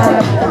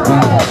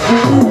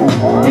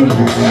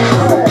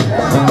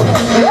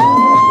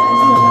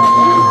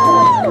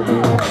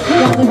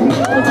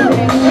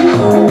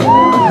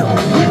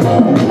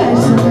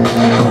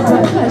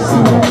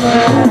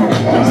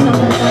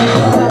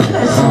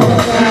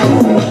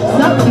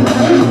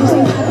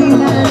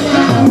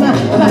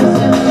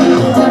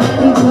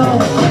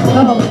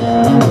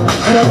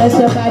 Let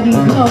your body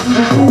go.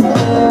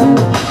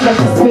 Let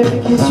the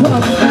spirit control.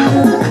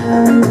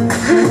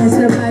 Let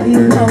your body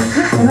go.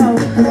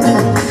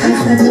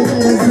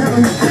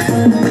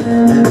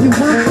 You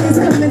want things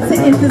coming to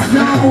in the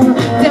zone.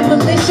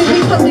 Demolition, we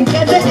come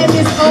together and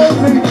it's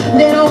over.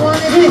 They don't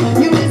want it,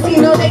 you just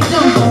know they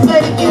don't.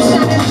 But if you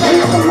shine and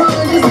play, come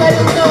on, just let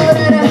them know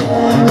that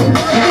you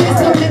want things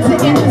coming to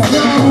in the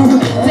zone.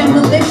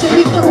 Demolition,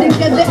 we come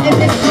together and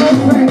it's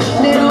over.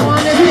 They don't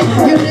want it,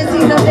 you just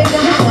know they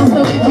don't. So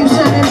if you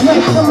shine and play,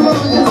 come on,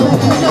 just let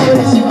them know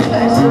it's your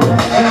passion.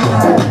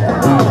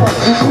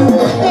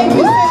 Thank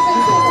you.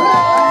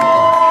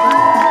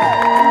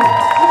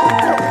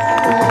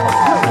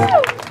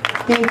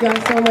 Thank y'all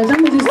so much. I'm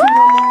gonna just do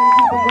one more and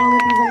keep it going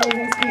with these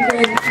amazing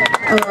speakers.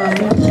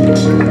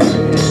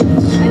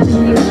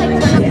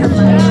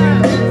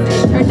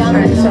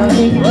 Alright, so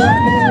thank you for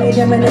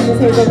being my name is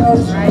Hazel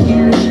Rose.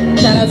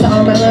 Shout out to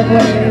all my love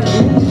warriors.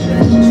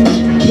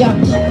 Yeah.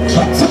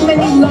 Too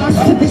many lost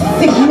to this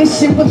sick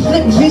mission with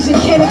flip vision.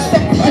 Can't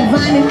accept the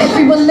divine and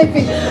everyone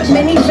living.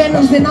 Many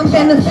venoms and I'm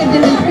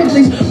benefiting and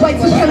privileged. White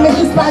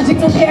supremacist logic,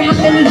 don't care how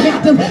many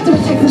victims. To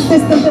protect the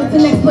system built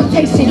in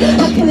exploitation.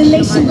 How can a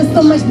nation with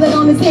so much blood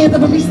on its hands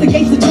ever reach the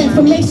gates of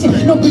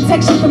transformation? No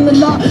protection from the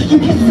law. You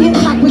can't see it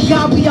talk with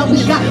God, we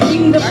always got. We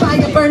need a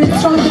fire burning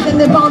stronger than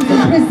their bombs in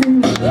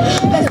prison.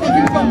 Bless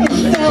every broken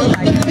cell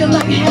that feel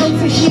like hell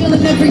to heal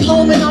in every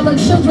home and all our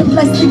children.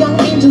 Bless the young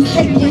angels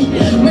taking.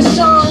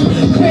 Rashawn,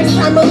 Chris,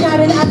 I'm not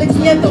an Alex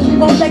Nieto, we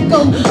won't let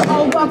go.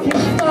 All walking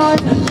stars,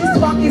 this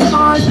walk is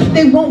ours.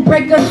 They won't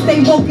break us,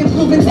 they won't get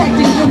proven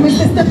tactics. We're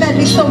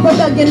systematic, so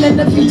rebellion and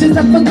the future's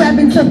up for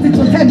grabbing something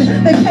with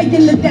heaven. They're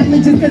paying the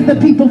damages because the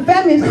people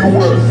famished. We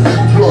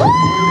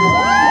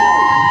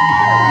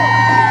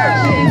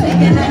ain't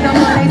taking that no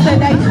more, they said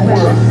that you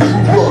will.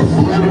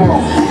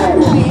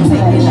 We ain't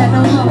taking that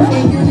no more, we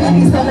ain't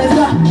unity, so let's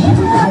go.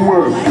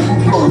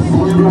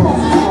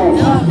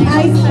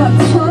 Ice, fuck,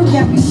 trunk,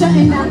 yeah, we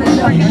shutting down the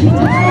door.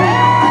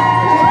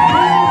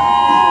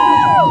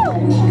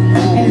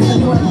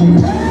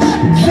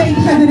 Fake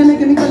president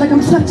making me feel like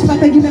I'm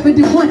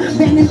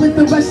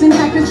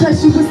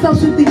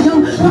assaults with the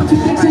young.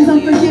 Contradictions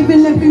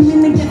unforgiven, every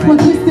minute gets more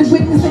twisted.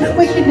 Witnessing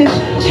wickedness,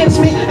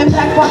 catchment, and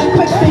black water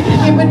quicksand.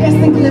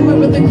 Iridescent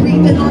glimmer of the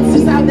greed that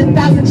launches out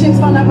 1,000 chips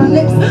fall out my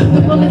lips.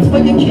 The bullets for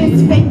your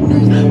kids, fake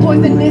news,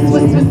 poisonous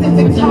with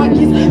specific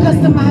targets.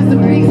 Customize the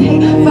breeze,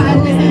 hate,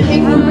 violence,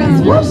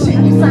 ignorance, bullshit.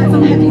 You sign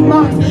some heavy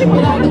marks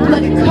with all the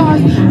bloody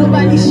cars.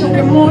 Nobody show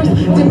remorse.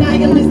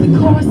 Denial is the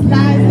course.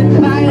 Lies and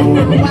bias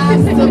and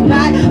lies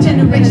survive.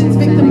 Generations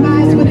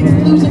victimized with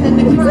exclusion and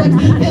neglect.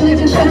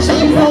 Village and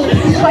centuries old.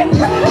 Fight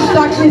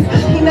darkness.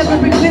 He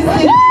never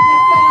existed.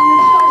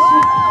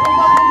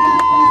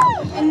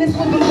 This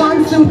will be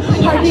gone soon.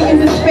 Party in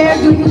despair.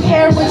 Do you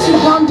care what you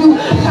gon' do?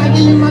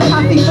 Crying in my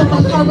coffee, fill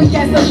my car with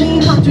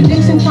gasoline.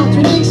 Contradictions,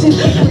 contradictions.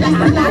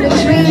 That's not a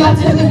dream.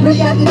 Alternative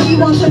reality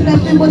won't turn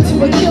everyone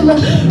to a killer.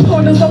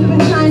 Portals open,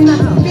 trying not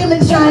to feel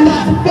it, trying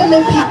not to feel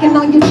it. Peeking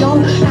on your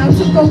dome. Now it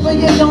took over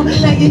your dome.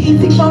 Now you're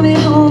eating phone at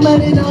home,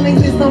 but it don't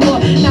exist no more.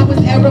 Now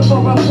it's era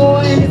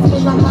 404 and it's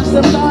full of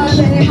martial law.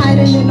 They ain't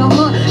hiding it no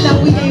more. Now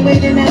we ain't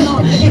waiting that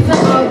long. It's an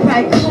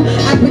alright cool.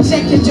 I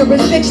project your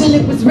jurisdiction.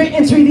 It was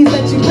written treaties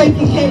that you break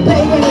and can't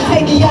play and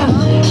take it out.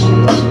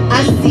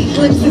 I see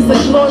glimpses of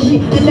glory,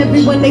 and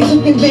everyone they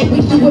took in vain.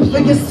 We do it for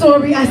your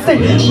story. I say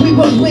we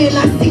will win.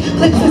 I see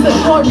glimpses of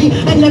glory,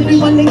 and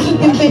everyone they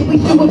took in vain. We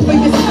do it for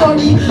your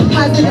story.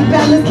 Positive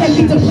balance can't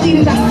be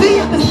depleted. I see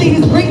it. The seed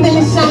is breathing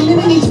and shining,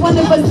 and each one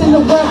of us in the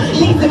world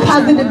needs it.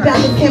 Positive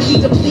balance can't be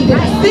depleted.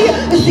 I see it.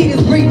 The seed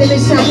is breathing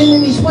and shining,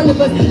 and each one of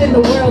us in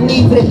the world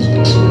needs it.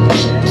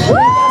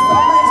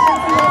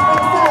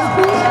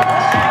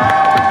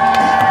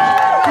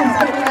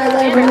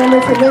 Remember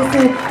to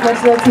listen.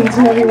 Much love to each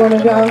and every one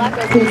of y'all.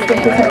 Please stay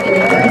protected,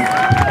 guys.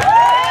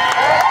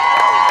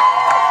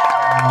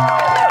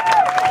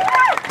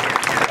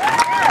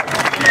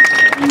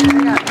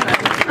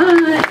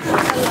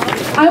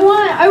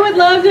 I would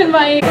love to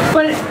invite,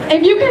 but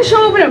if you can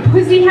show up in a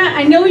pussy hat,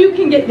 I know you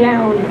can get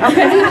down.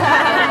 Okay.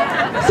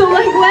 So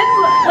like,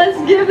 let's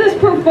give this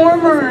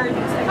performer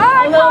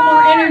a little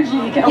more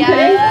energy.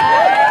 Okay.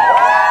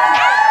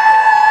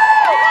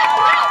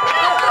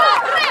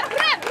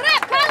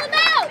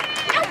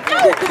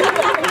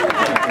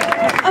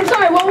 I'm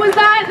sorry, what was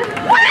that?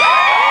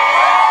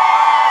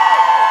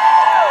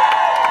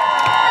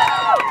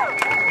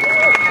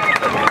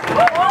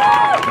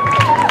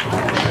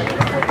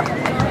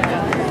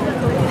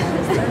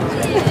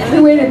 We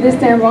waited this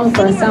damn long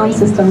for a sound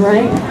system,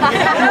 right?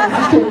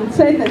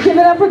 Say that. Give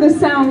it up for the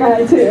sound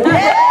guy, too. Is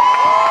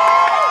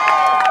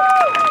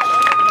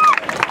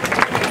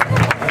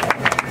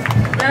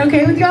that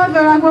okay with y'all if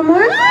I rock one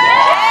more?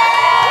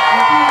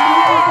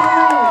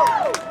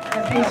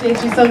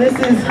 Appreciate you. So this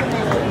is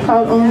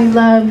called Only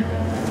Love,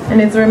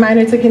 and it's a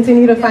reminder to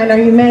continue to find our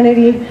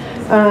humanity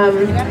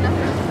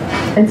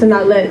and to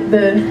not let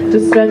the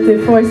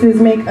destructive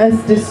forces make us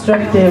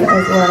destructive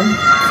as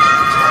well.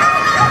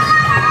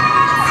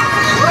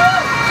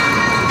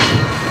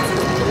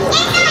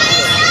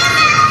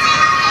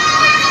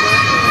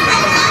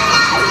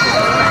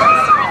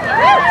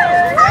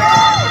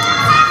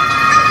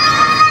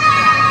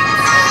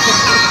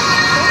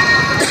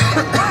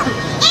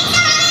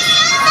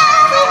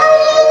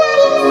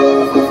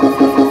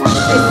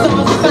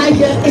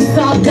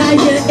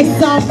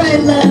 It's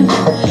alright, love.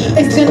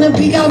 It's gonna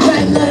be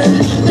alright, love.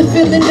 The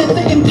feeling that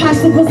the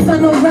impossible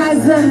sun will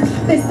rise up.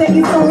 They say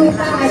it's only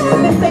lies,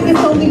 they say it's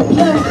only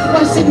blood.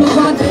 Washing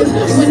marauders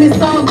when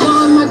it's all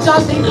gone. My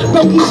jaws, they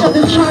broke each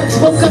other's hearts.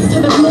 Woke up to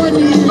the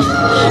morning,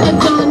 a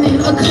dawning,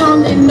 a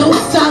calling, no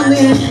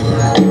solid.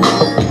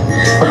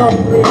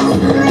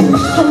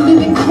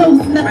 Holding it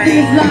close, nothing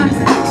is lost.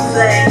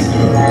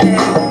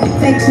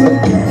 Take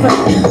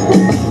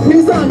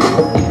new song.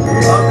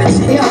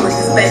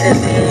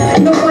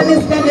 No one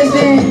is better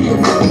than.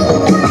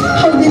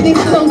 Holding it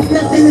close,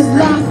 nothing is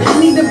lost.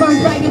 Neither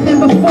I'm brighter than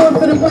before.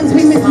 For the ones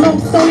we miss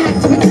most, don't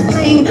have to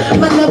explain.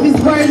 My love is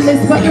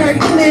wordless, but heard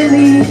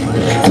clearly.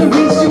 To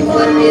reach you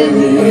one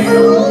nearly.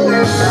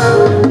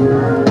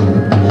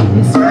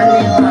 It's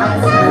running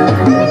lost.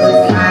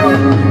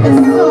 It's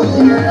so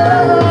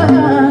love.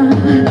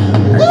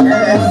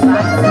 Another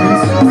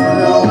silence from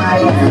the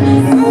wire.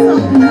 It's so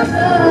love.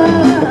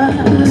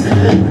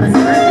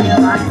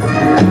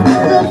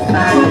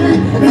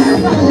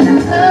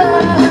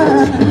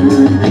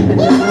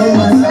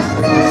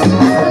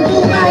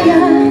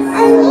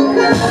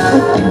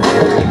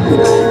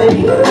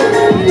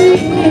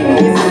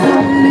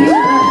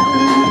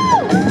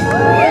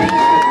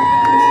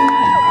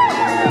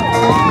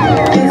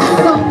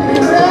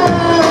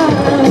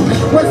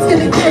 What's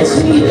gonna catch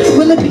me?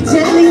 Will it be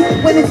gently?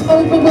 When it's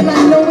over, will I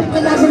know it?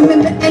 Will I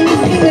remember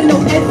anything and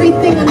know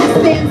everything?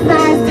 Understand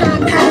size,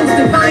 time, patterns,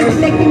 divine,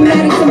 connecting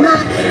matter to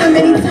mine. How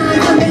many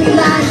times, how many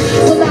lies?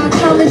 Will I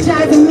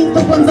apologize and meet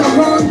the ones I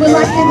wronged? Will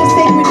I hear the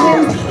sacred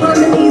hymns,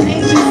 harmonies,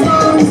 ancient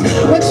songs?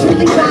 What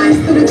truly binds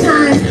through the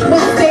times?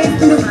 What stays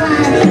through the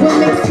fire? What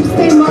makes you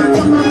stay marked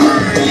on my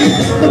mind?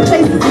 The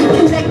places we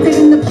connected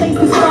and the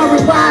places far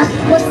and wide.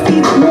 What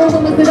seeds more,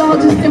 or was it all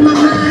just in my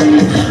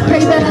mind?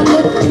 Pray that I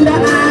look through the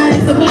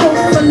eyes of hope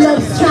for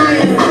love's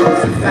triumph.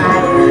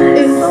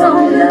 It's so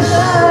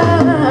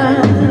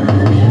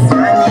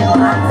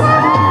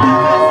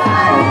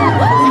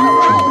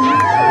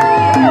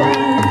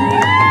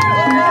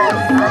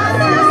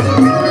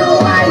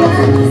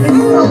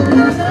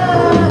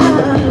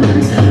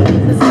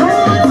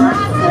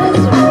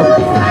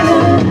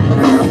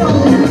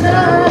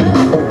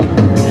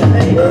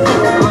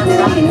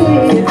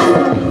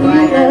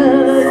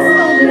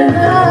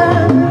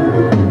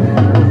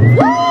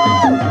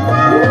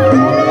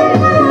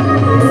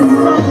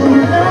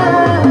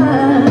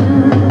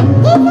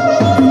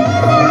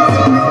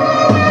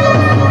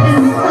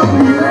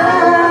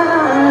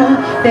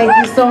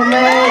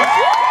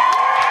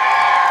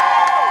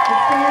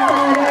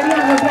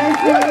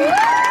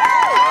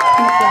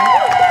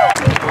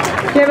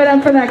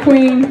up for that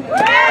queen.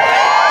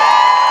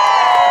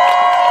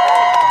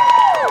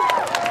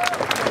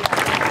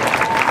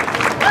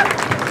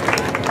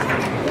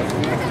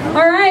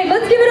 All right,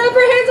 let's give it up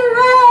for Hazel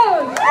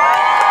Rose.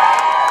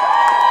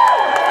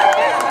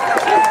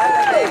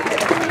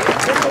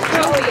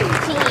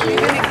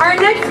 Our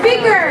next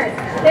speaker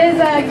is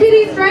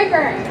Kitty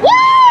Stryker.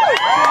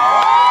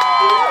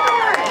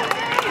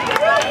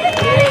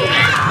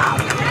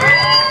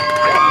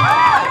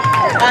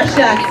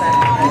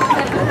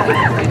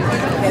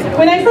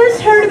 When I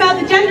first heard about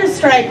the gender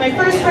strike, my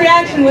first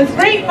reaction was,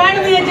 great,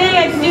 finally a day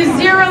I can do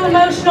zero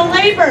emotional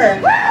labor.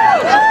 Then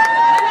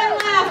I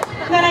laughed,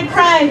 then I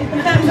cried.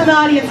 The femmes in the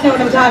audience know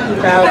what I'm talking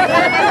about.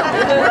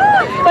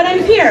 But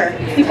I'm here,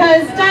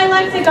 because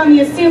dialectic on the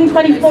assumed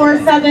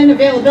 24/7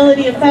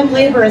 availability of femme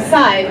labor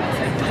aside,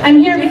 I'm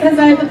here because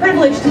I have the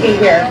privilege to be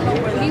here.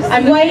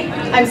 I'm white,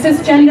 I'm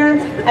cisgender,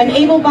 I'm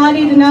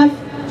able-bodied enough,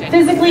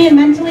 physically and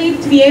mentally,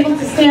 to be able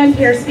to stand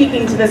here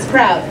speaking to this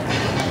crowd.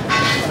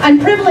 I'm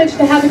privileged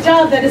to have a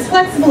job that is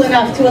flexible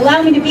enough to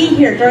allow me to be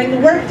here during the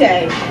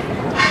workday.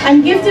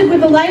 I'm gifted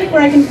with a life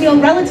where I can feel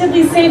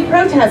relatively safe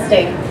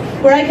protesting,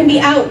 where I can be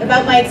out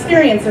about my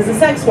experience as a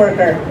sex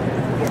worker.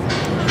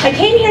 I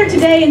came here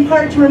today in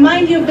part to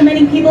remind you of the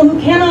many people who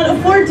cannot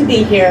afford to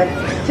be here,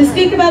 to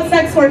speak about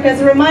sex work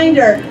as a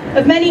reminder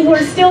of many who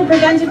are still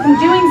prevented from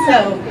doing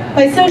so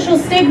by social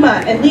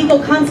stigma and legal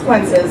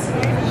consequences.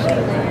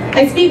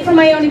 I speak from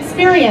my own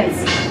experience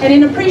and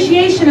in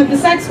appreciation of the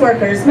sex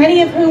workers,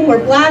 many of whom were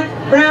black,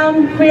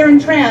 brown, queer, and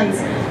trans,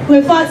 who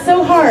have fought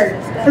so hard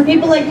for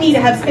people like me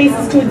to have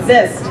spaces to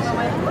exist.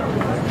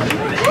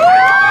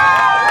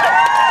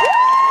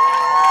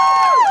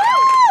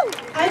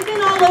 I've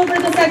been all over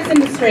the sex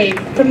industry,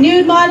 from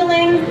nude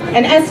modeling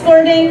and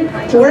escorting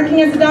to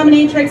working as a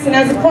dominatrix and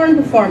as a porn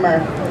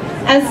performer.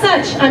 As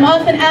such, I'm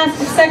often asked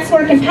if sex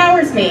work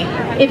empowers me,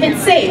 if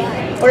it's safe,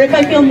 or if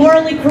I feel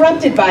morally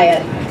corrupted by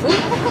it.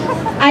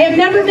 I have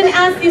never been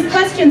asked these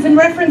questions in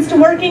reference to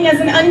working as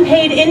an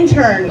unpaid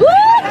intern.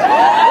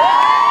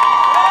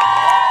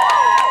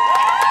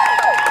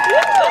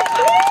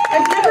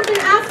 I've never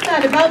been asked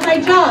that about my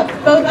job,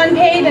 both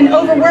unpaid and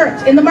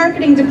overworked, in the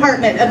marketing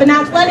department of an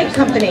athletic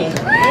company.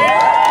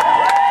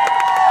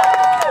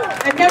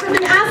 I've never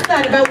been asked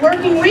that about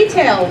working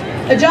retail,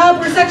 a job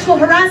where sexual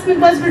harassment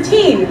was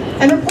routine,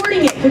 and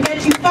reporting it could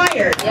get you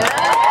fired.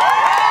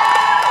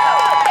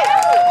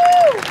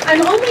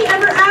 I'm only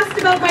ever asked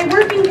about my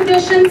working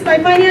conditions, my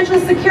financial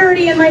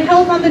security, and my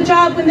health on the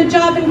job when the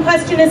job in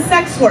question is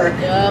sex work.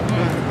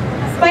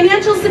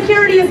 Financial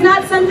security is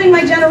not something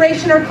my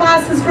generation or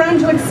class has grown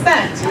to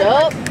expect.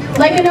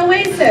 Like an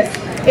oasis,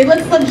 it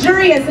looks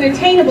luxurious and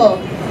attainable,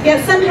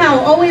 yet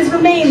somehow always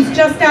remains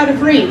just out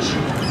of reach.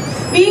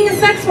 Being a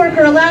sex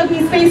worker allowed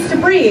me space to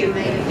breathe,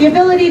 the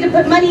ability to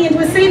put money into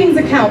a savings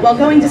account while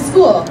going to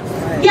school.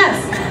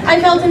 Yes, I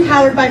felt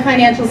empowered by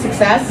financial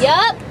success.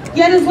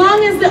 Yet as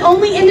long as the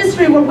only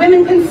industry where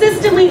women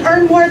consistently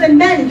earn more than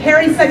men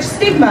carries such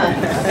stigma,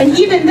 and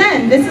even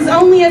then, this is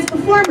only as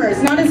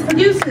performers, not as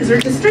producers or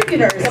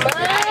distributors. And as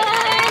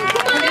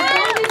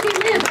long as we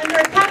live under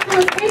a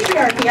capitalist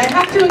patriarchy, I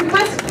have to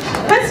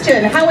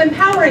question how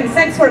empowering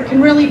sex work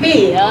can really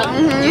be.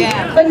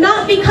 But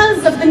not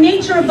because of the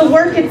nature of the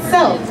work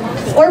itself,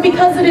 or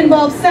because it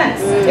involves sex.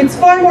 It's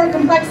far more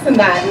complex than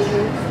that.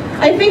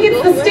 I think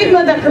it's the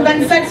stigma that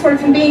prevents sex work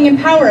from being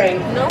empowering,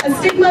 a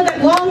stigma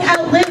that long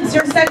outlives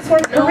your sex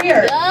work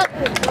career.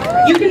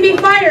 You can be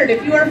fired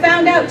if you are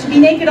found out to be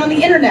naked on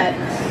the internet.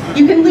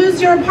 You can lose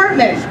your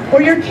apartment,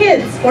 or your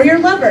kids, or your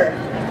lover.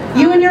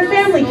 You and your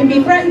family can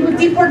be threatened with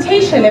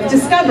deportation if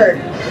discovered.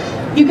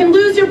 You can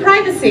lose your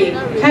privacy,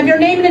 have your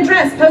name and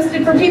address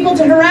posted for people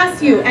to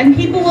harass you, and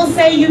people will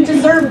say you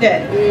deserved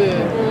it.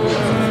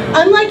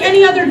 Unlike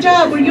any other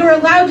job where you are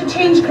allowed to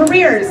change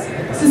careers,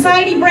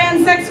 society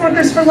brands sex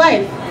workers for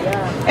life.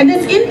 And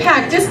this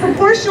impact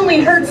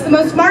disproportionately hurts the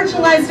most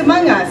marginalized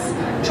among us: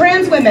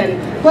 trans women,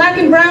 black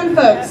and brown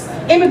folks,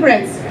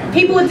 immigrants,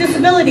 people with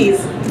disabilities,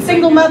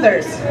 single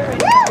mothers.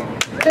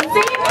 The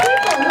same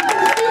people who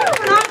consume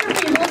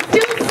pornography will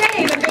still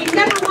say that they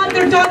never want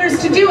their daughters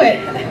to do it,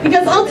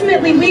 because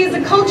ultimately we as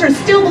a culture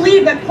still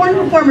believe that porn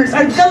performers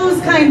are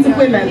those kinds of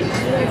women.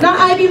 Not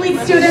Ivy League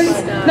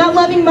students, not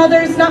loving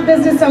mothers, not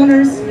business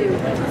owners.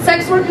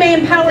 Sex work may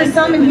empower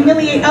some and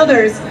humiliate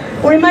others,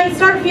 or we might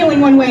start feeling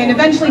one way and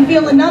eventually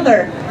feel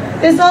another.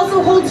 This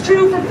also holds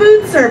true for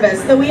food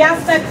service, though we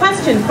ask that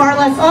question far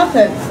less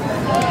often.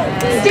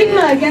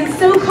 Stigma against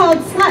so-called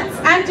sluts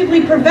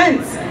actively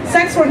prevents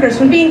sex workers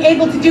from being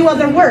able to do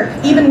other work,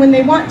 even when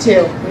they want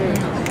to.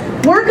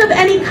 Work of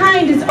any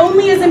kind is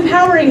only as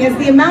empowering as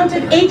the amount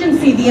of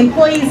agency the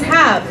employees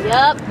have.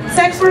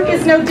 Sex work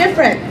is no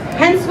different,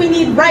 hence we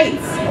need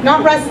rights,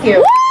 not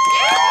rescue.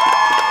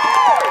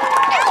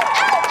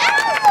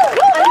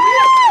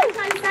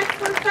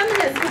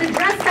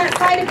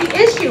 Of the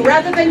issue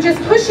rather than just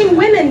pushing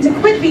women to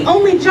quit the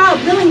only job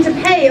willing to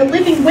pay a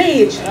living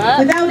wage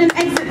without an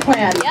exit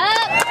plan. We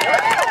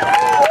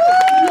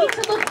need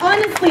to look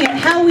honestly at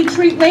how we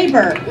treat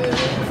labor.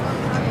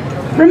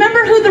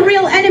 Remember who the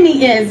real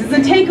enemy is a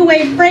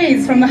takeaway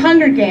phrase from the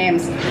Hunger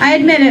Games. I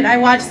admit it, I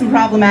watched some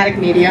problematic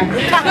media.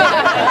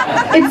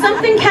 It's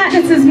something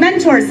Katniss's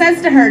mentor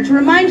says to her to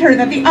remind her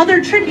that the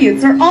other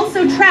tributes are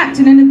also trapped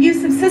in an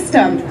abusive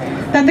system,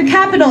 that the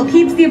capital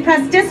keeps the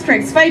oppressed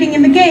districts fighting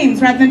in the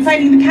games rather than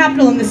fighting the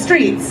capital in the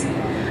streets.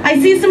 I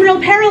see some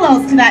real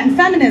parallels to that in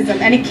feminism,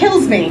 and it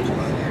kills me.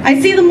 I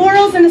see the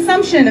morals and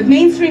assumption of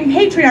mainstream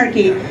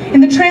patriarchy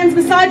in the trans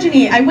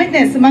misogyny I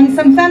witness among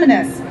some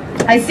feminists.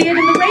 I see it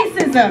in the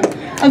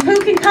racism of who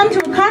can come to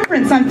a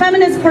conference on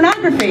feminist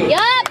pornography. Yep.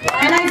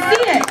 And I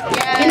see it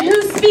in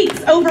who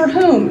speaks over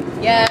whom.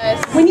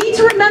 Yes. We need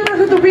to remember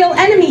who the real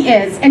enemy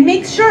is and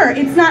make sure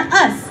it's not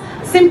us,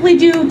 simply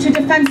due to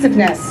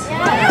defensiveness.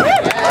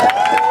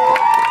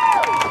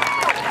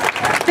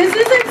 This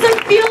isn't some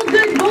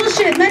feel-good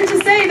bullshit meant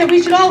to say that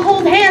we should all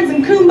hold hands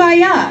and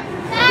kumbaya.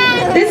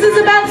 This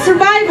is about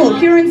survival,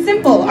 pure and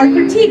simple. Our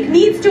critique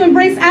needs to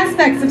embrace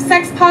aspects of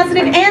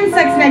sex-positive and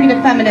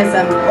sex-negative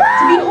feminism,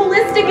 to be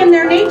holistic in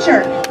their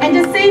nature, and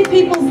to save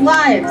people's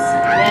lives.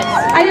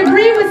 I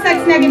agree with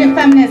sex-negative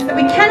feminists that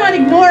we cannot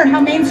ignore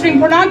how mainstream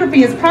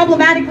pornography is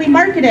problematically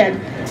marketed,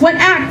 what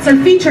acts are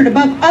featured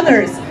above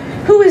others,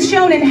 who is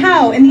shown and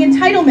how, and the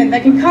entitlement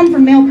that can come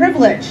from male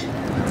privilege.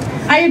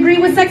 I agree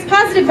with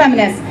sex-positive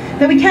feminists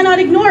that we cannot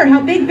ignore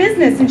how big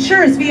business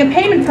ensures via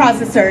payment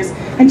processors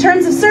and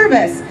terms of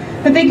service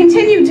that they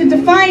continue to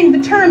define the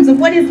terms of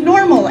what is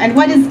normal and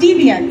what is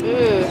deviant.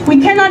 We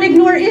cannot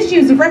ignore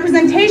issues of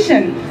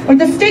representation or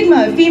the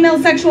stigma of female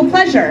sexual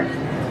pleasure.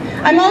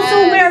 I'm also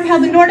aware of how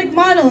the Nordic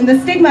model and the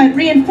stigma it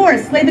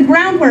reinforced lay the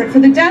groundwork for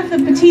the death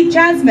of petite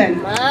Jasmine,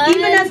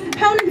 even as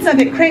proponents of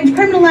it claimed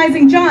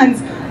criminalizing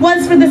Johns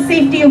was for the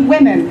safety of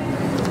women.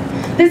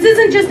 This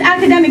isn't just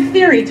academic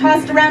theory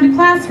tossed around a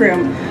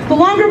classroom. The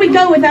longer we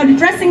go without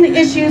addressing the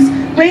issues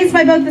raised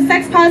by both the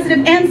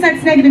sex-positive and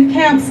sex-negative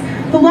camps,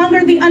 the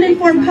longer the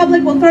uninformed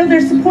public will throw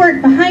their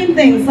support behind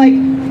things like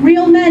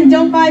real men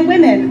don't buy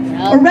women,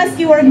 or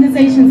rescue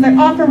organizations that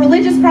offer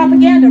religious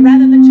propaganda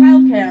rather than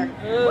childcare,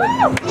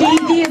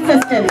 GED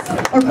assistance,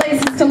 or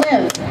places to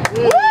live.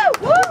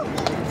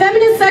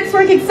 Feminist sex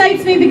work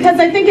excites me because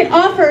I think it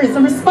offers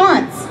a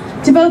response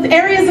to both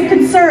areas of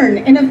concern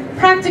in a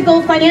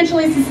practical,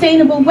 financially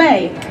sustainable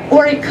way,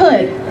 or it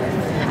could.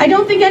 I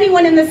don't think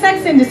anyone in the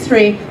sex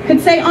industry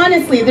could say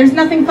honestly there's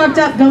nothing fucked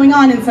up going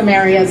on in some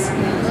areas.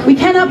 We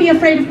cannot be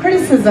afraid of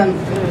criticism.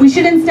 We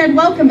should instead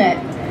welcome it.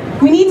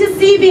 We need to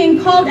see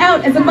being called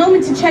out as a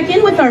moment to check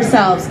in with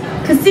ourselves,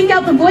 to seek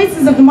out the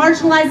voices of the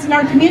marginalized in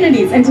our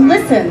communities, and to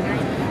listen.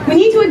 We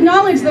need to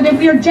acknowledge that if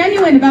we are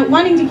genuine about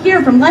wanting to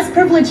hear from less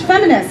privileged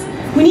feminists,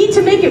 we need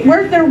to make it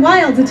worth their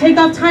while to take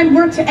off time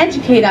work to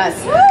educate us.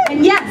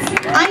 And yes,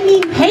 I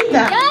mean pay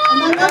them,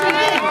 among other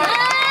things.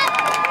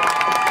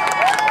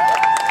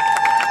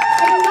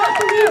 I do not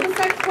believe the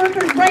sex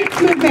workers'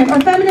 rights movement or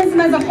feminism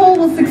as a whole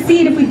will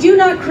succeed if we do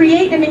not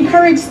create and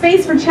encourage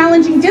space for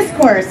challenging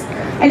discourse,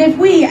 and if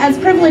we, as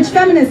privileged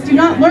feminists, do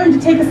not learn to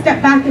take a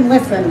step back and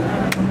listen.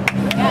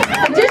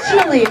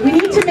 Additionally, we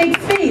need to make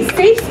space,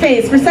 safe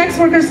space, for sex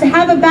workers to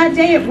have a bad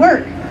day at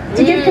work,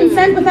 to give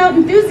consent without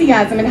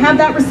enthusiasm and have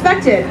that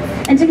respected,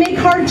 and to make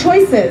hard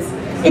choices.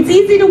 It's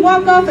easy to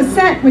walk off a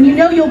set when you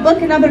know you'll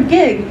book another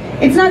gig.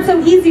 It's not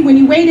so easy when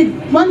you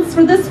waited months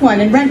for this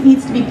one and rent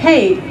needs to be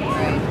paid.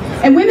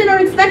 And women are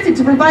expected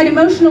to provide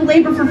emotional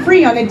labor for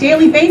free on a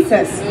daily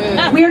basis.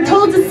 We are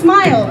told to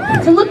smile,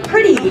 to look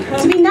pretty,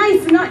 to be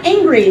nice and not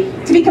angry,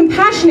 to be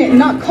compassionate and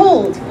not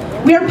cold.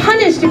 We are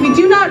punished if we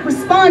do not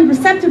respond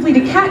receptively to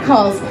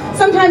catcalls,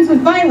 sometimes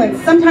with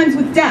violence, sometimes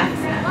with death.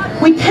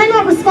 We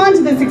cannot respond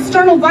to this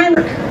external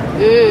violence. So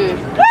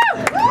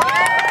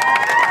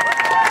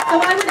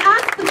I would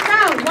ask the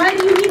crowd, why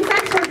do you need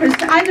sex workers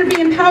to either be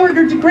empowered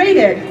or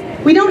degraded?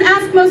 We don't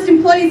ask most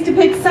employees to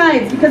pick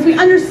sides because we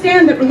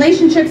understand that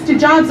relationships to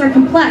jobs are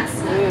complex.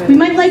 We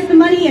might like the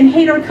money and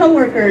hate our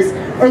coworkers,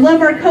 or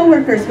love our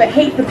coworkers but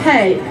hate the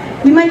pay.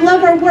 We might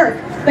love our work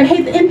but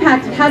hate the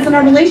impact it has on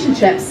our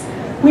relationships.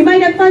 We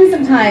might have fun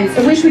sometimes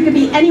and wish we could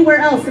be anywhere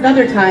else at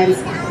other times.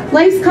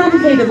 Life's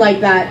complicated like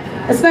that,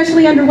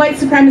 especially under white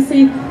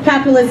supremacy,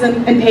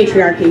 capitalism, and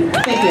patriarchy.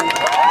 Thank you.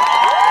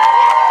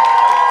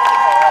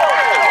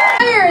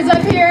 Flyers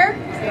up here.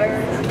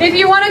 If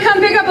you want to come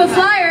pick up a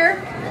flyer,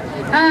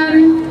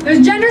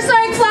 there's gender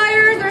strike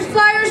flyers, there's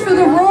flyers for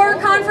the ROAR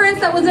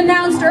conference that was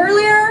announced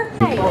earlier.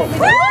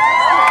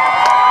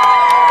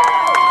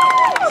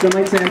 Some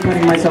might say I'm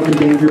putting myself in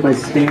danger by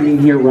standing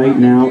here right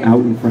now, out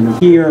in front of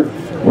here,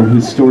 or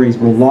whose stories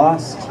were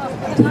lost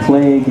to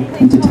plague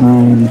and to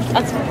time,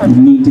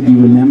 need to be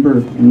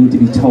remembered and need to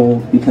be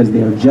told because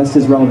they are just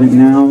as relevant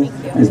now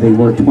as they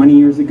were 20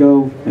 years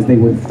ago, as they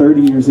were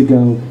 30 years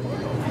ago,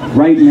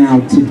 right now,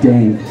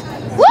 today.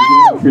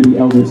 So for the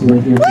elders who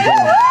are here today.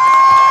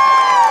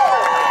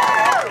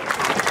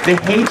 The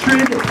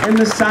hatred and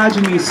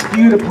misogyny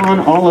spewed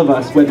upon all of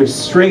us, whether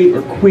straight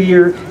or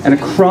queer, and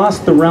across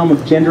the realm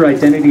of gender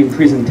identity and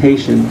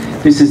presentation,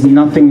 this is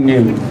nothing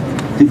new.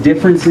 The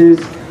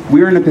differences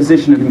we're in a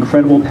position of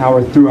incredible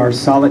power through our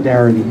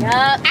solidarity. And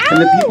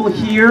the people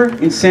here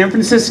in San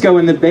Francisco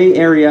and the Bay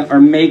Area are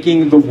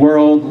making the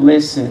world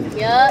listen.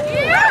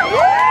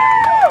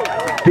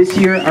 This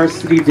year, our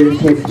city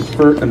dedicated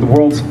the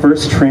world's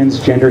first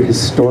transgender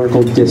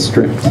historical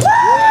district. As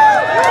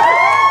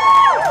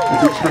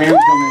a trans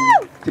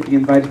woman, to be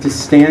invited to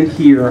stand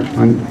here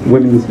on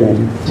Women's Day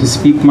to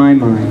speak my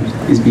mind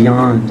is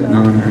beyond an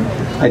honor.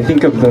 I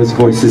think of those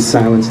voices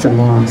silenced and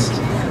lost.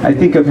 I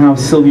think of how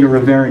Sylvia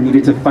Rivera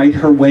needed to fight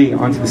her way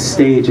onto the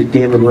stage at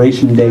Gay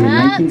Liberation Day in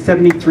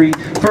 1973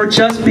 for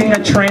just being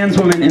a trans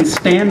woman and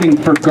standing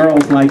for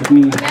girls like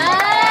me.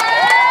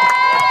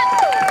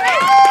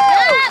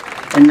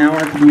 And now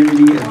our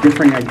community of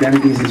differing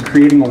identities is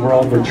creating a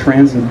world where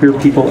trans and queer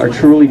people are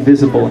truly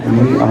visible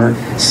and we are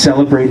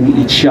celebrating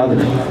each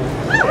other.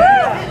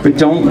 But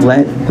don't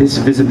let this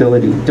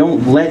visibility,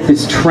 don't let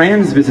this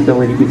trans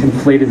visibility be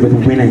conflated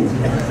with winning.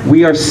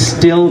 We are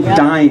still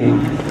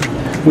dying.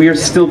 We are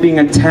still being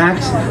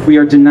attacked. We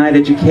are denied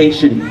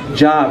education,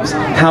 jobs,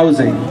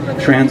 housing.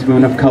 Trans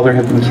women of color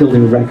have been killed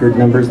in record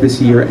numbers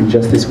this year, and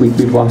just this week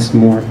we've lost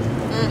more.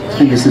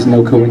 And this is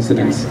no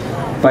coincidence.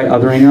 By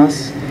othering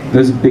us,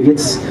 those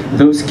bigots,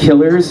 those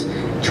killers,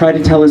 try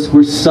to tell us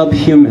we're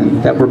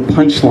subhuman, that we're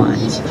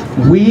punchlines.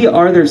 We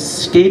are their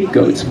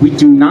scapegoats. We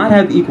do not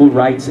have equal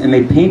rights, and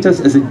they paint us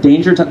as a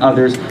danger to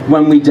others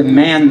when we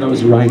demand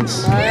those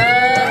rights.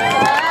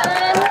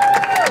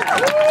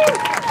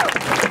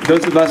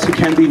 Those of us who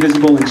can be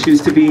visible and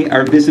choose to be,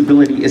 our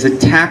visibility is a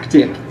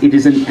tactic. It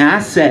is an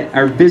asset.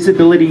 Our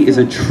visibility is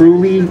a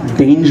truly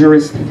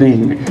dangerous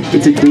thing.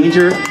 It's a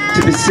danger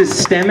to the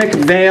systemic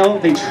veil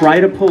they try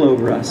to pull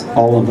over us,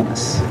 all of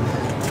us.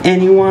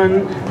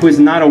 Anyone who is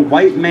not a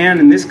white man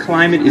in this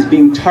climate is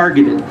being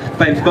targeted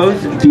by both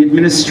the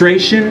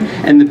administration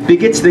and the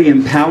bigots they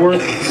empower,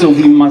 so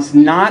we must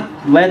not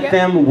let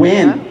them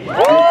win.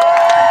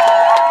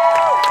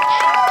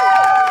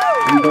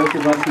 And those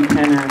of us who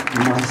can act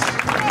must.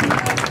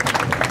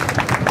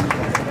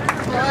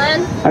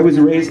 I was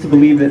raised to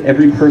believe that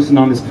every person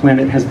on this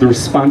planet has the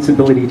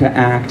responsibility to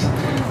act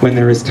when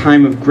there is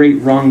time of great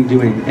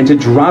wrongdoing and to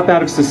drop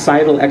out of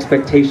societal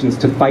expectations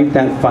to fight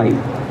that fight.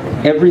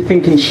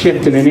 Everything can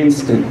shift in an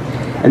instant,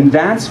 and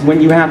that's when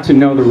you have to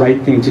know the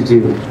right thing to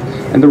do.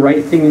 And the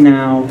right thing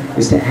now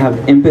is to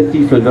have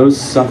empathy for those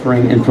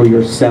suffering and for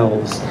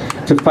yourselves,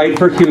 to fight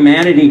for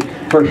humanity,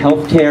 for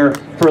healthcare,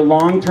 for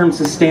long-term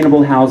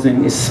sustainable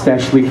housing,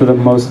 especially for the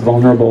most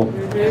vulnerable.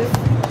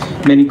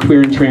 Many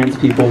queer and trans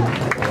people,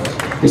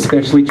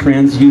 especially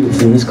trans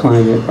youths in this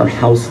climate, are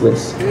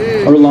houseless,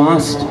 or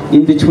lost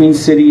in between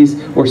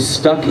cities, or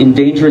stuck in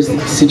dangerous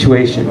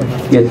situations.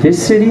 Yet this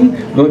city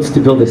votes to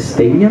build a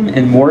stadium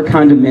and more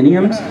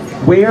condominiums.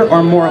 Where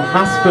are more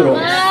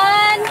hospitals?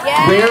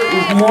 Where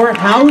is more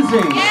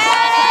housing?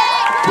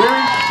 Where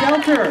is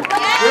shelter?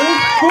 Where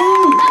is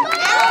food?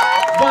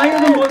 Why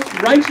are the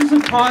most righteous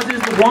of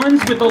causes the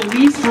ones with the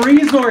least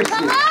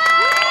resources?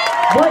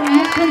 What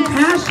is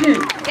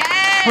compassion?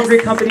 Hungry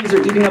companies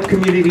are eating up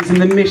communities in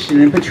the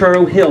Mission and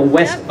Potrero Hill,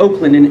 West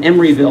Oakland and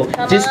Emeryville.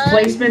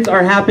 Displacements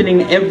are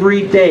happening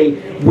every day.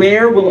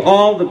 Where will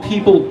all the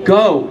people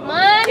go?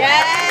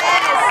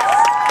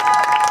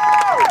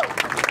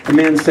 A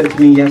man said to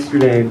me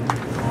yesterday,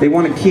 they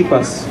want to keep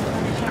us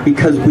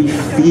because we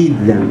feed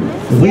them.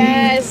 We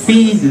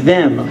feed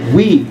them.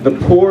 We, the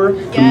poor,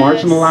 the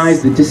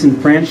marginalized, the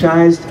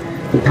disenfranchised.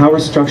 The power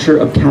structure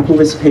of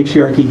capitalist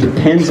patriarchy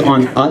depends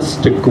on us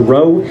to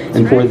grow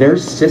and for their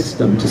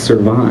system to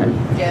survive.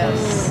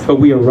 But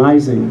we are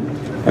rising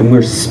and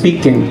we're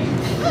speaking.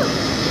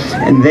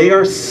 And they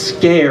are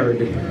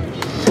scared,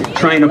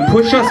 trying to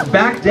push us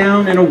back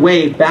down and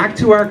away, back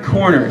to our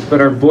corners, but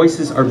our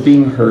voices are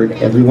being heard.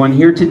 Everyone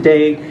here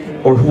today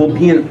or who will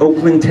be in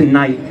Oakland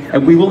tonight,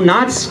 and we will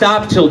not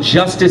stop till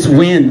justice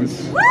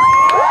wins.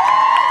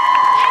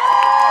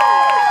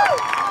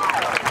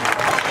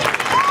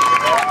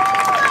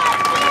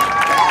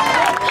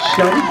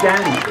 Shut it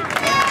down.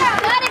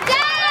 Shut it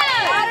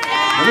down!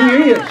 Let me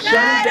hear you. Shut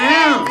it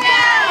down.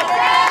 Shut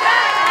it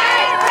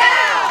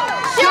down!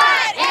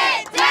 Shut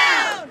it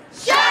down!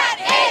 Shut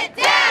it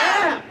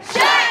down!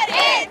 Shut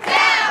it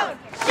down!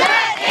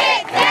 Shut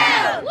it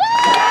down!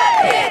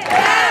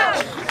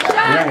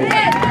 Shut it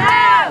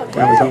down!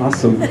 That was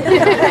awesome.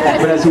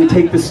 But as we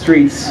take the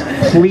streets,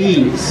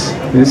 please,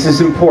 this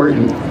is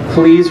important,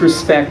 please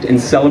respect and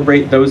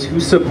celebrate those who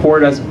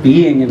support us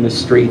being in the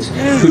streets,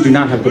 who do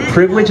not have the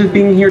privilege of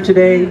being here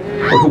today,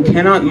 or who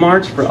cannot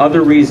march for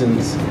other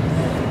reasons.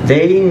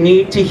 They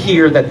need to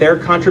hear that their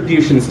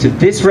contributions to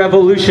this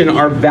revolution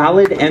are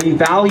valid and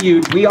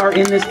valued. We are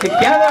in this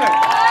together.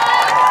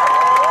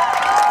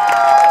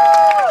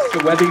 So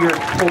whether you're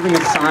holding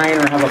a sign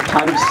or have a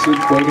pot of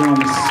soup waiting on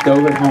the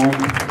stove at home,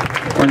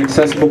 or an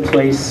accessible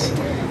place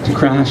to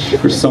crash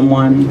for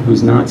someone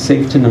who's not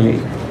safe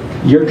tonight,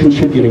 you're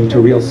contributing to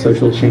real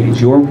social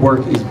change. Your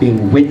work is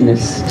being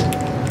witnessed.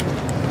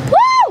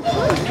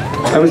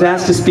 I was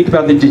asked to speak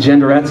about the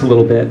Degenerettes a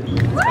little bit. Give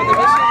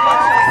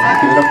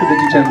it up for the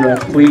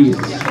Degenerettes, please.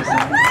 And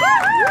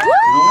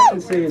all I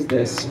can say is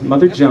this.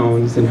 Mother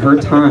Jones, in her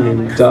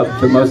time,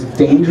 dubbed the most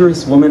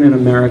dangerous woman in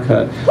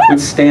America, would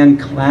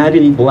stand clad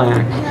in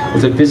black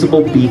as a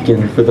visible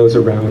beacon for those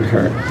around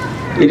her.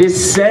 It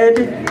is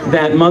said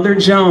that Mother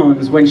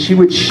Jones, when she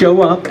would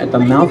show up at the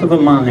mouth of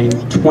a mine,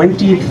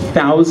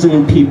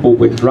 20,000 people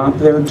would drop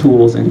their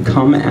tools and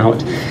come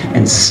out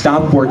and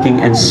stop working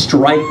and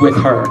strike with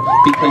her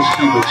because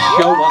she would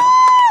show up.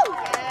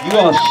 You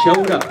all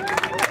showed up.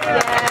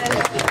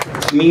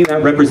 To me,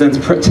 that represents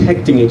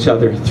protecting each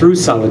other through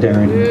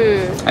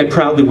solidarity. I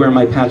proudly wear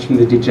my patch from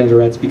the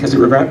Degenerates because it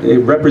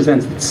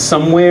represents that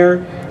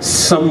somewhere,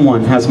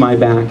 someone has my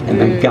back, and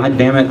that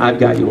goddammit, I've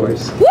got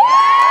yours.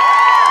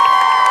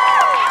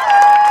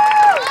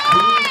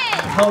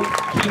 Help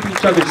keep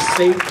each other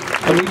safe,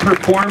 and we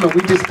perform and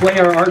we display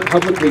our art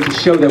publicly to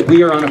show that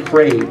we are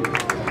unafraid.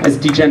 As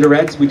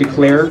Degenerates, we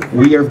declare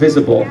we are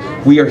visible,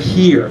 we are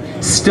here,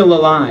 still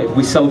alive.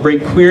 We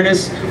celebrate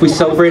queerness, we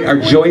celebrate our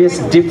joyous,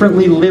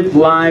 differently lived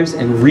lives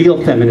and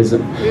real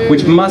feminism,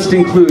 which must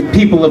include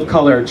people of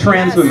color,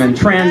 trans women,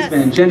 trans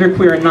men,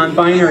 genderqueer and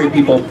non-binary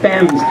people,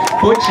 femmes,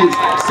 butches,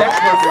 sex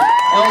workers,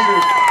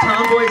 elders,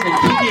 tomboys, and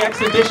geeky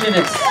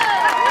exhibitionists.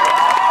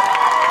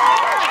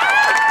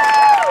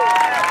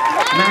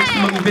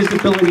 Maximum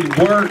visibility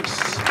works.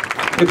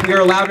 If we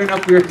are loud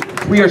enough,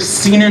 we are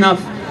seen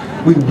enough,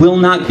 we will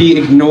not be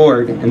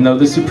ignored. And though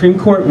the Supreme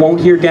Court won't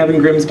hear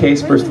Gavin Grimm's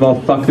case, first of all,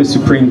 fuck the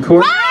Supreme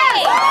Court.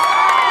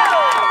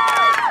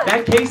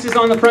 That case is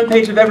on the front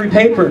page of every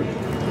paper.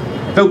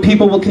 Though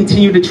people will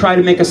continue to try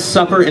to make us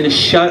suffer and to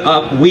shut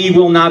up, we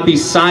will not be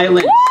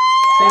silenced.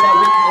 Say that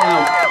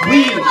with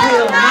me now. We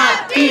will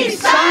not be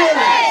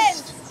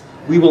silenced.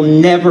 We will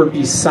never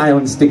be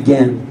silenced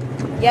again.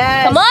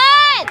 Yes. Come on!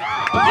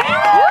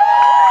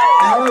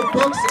 Our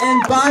books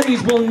and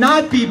bodies will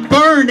not be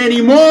burned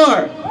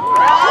anymore.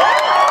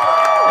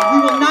 And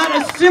we will not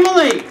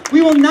assimilate.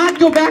 We will not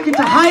go back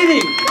into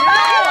hiding.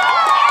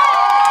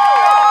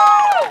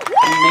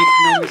 And make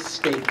no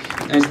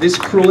mistake, as this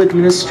cruel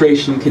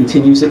administration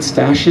continues its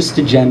fascist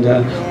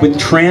agenda with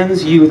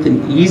trans youth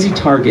an easy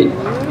target,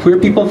 queer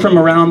people from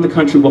around the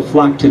country will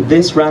flock to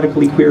this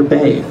radically queer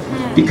bay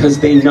because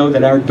they know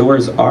that our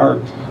doors are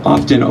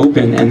often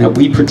open and that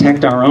we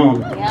protect our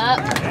own.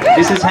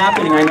 This is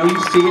happening. I know you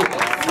see it.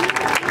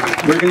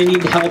 We're going to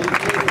need help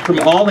from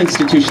all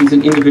institutions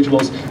and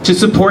individuals to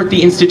support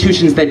the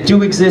institutions that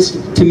do exist,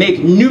 to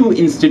make new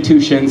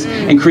institutions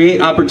and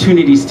create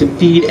opportunities to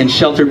feed and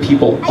shelter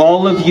people.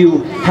 All of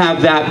you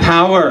have that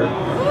power.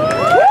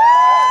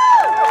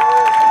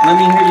 Let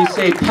me hear you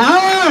say,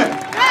 power!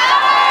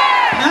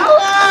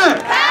 Power!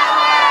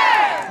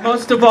 Power!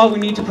 Most of all, we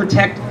need to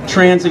protect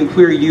trans and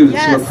queer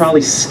youths who are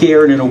probably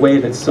scared in a way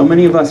that so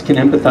many of us can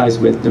empathize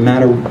with, no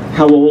matter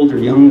how old or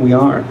young we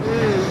are.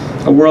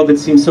 A world that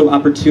seemed so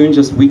opportune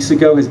just weeks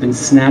ago has been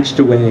snatched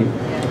away.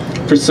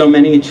 For so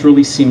many, it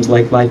truly seems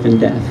like life and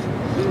death.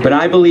 But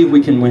I believe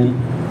we can win.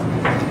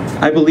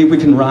 I believe we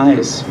can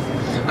rise.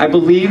 I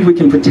believe we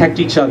can protect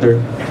each other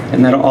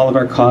and that all of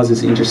our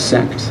causes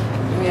intersect.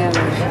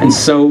 And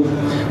so,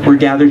 we're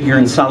gathered here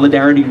in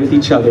solidarity with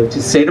each other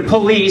to say to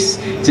police,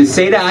 to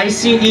say to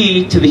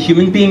ICE, to the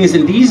human beings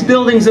in these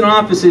buildings and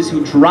offices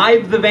who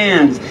drive the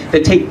vans,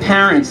 that take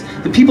parents,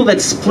 the people that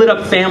split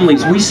up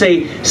families, we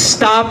say,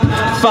 stop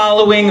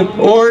following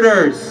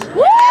orders.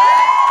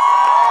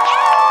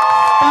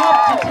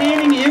 Stop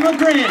detaining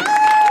immigrants.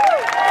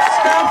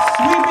 Stop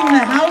sweeping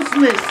the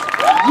houseless.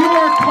 You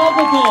are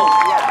culpable.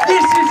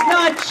 This is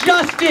not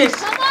justice.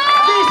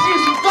 This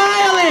is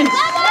violence.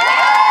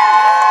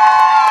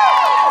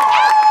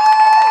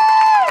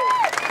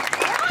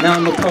 Now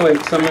I'm a poet,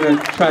 so I'm going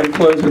to try to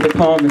close with a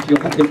poem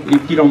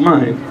if you don't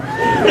mind.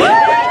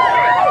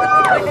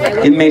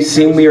 It may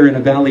seem we are in a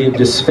valley of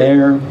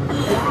despair,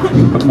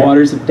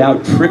 waters of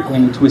doubt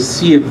trickling to a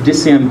sea of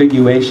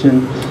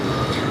disambiguation,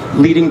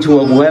 leading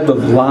to a web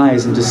of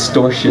lies and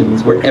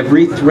distortions where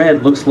every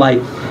thread looks like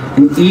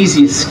an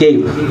easy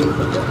escape,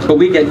 but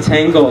we get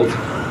tangled.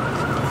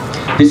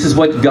 This is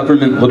what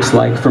government looks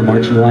like for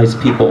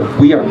marginalized people.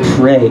 We are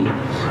prey.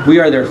 We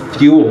are their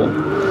fuel.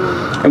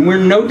 And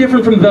we're no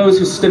different from those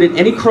who stood at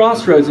any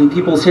crossroads in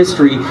people's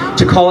history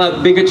to call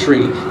out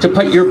bigotry, to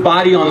put your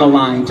body on the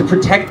line, to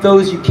protect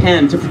those you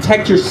can, to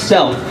protect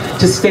yourself,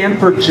 to stand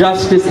for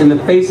justice in the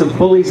face of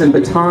bullies and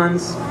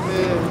batons.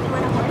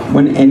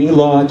 When any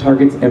law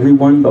targets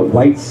everyone but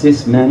white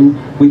cis men,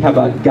 we have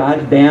a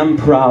goddamn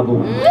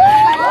problem.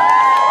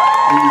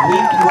 And we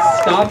can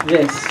stop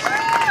this.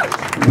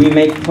 We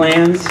make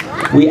plans,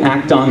 we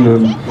act on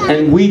them,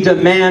 and we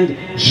demand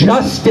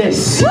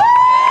justice.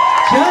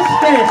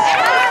 Justice!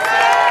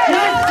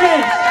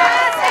 Justice!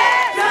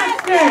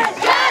 Justice!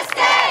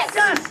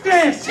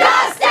 Justice!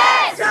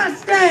 Justice!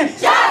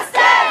 Justice!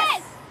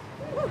 Justice!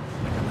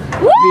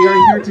 We are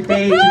here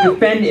today to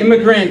defend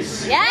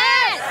immigrants.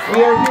 Yes!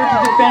 We are here to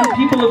defend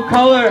people of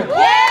color.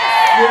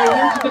 Yes! We are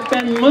here to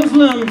defend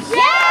Muslims.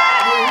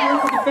 Yes! We are here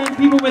to defend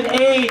people with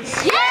AIDS.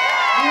 Yes!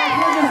 We are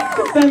here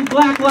to defend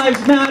Black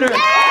Lives Matter. Yes!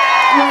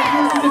 We are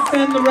here to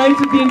defend the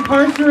rights of the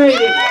incarcerated.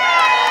 Yes!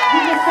 We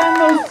defend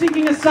those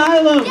seeking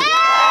asylum. Yes!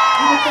 We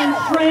We defend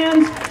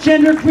trans,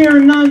 genderqueer,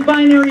 and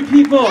non-binary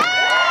people.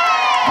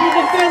 We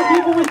defend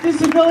people with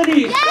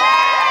disabilities.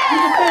 We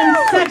defend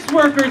sex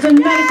workers and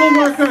medical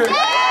workers.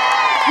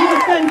 We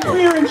defend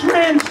queer and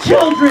trans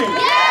children.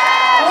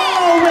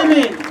 All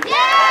women.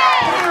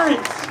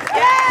 Parents.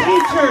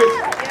 Teachers.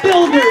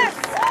 Builders.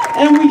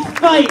 And we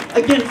fight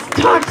against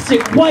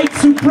toxic white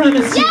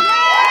supremacy.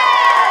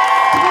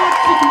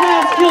 Toxic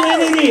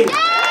masculinity.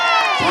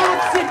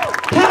 Toxic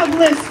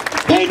capitalist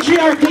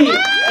patriarchy.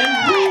 And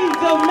we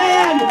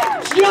demand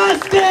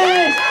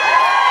justice.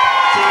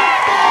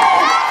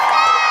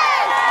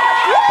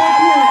 Thank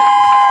you.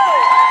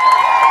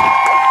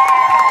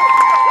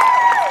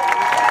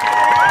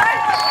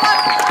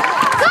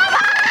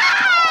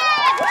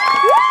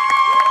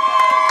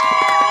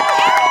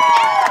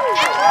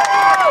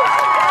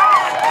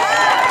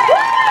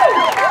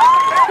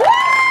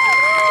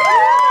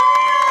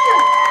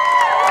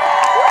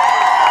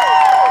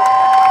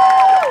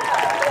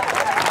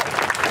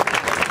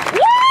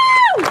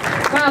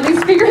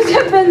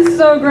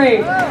 So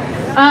great.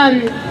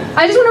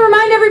 I just want to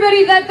remind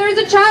everybody that there's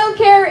a child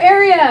care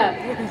area.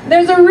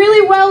 There's a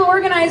really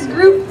well-organized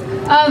group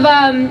of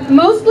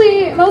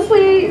mostly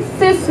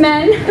cis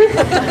men who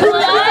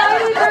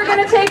decided they're going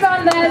to take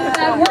on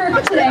that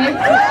work today.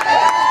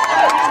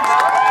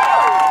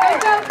 I've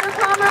got their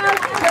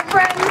comrades, their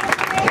friends,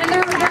 and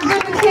they're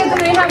good with kids, and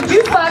they have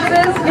juice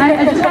boxes.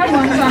 I just had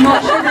one, so I'm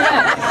all sure of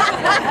that.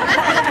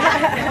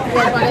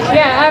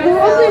 Yeah,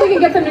 hopefully we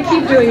can get them to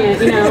keep doing it,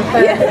 you know,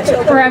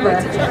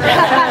 forever.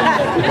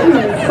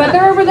 But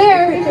they're over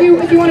there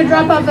if you want to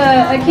drop off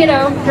a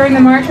kiddo during the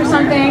march or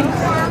something.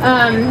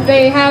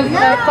 They have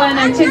fun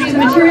activities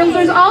and materials.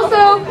 There's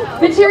also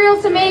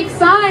materials to make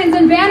signs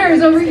and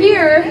banners over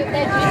here.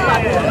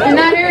 In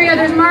that area,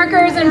 there's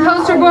markers and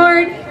poster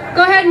board.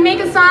 Go ahead and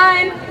make a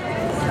sign.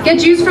 Get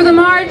juice for the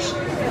march.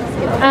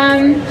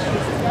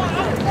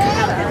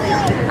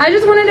 I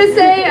just wanted to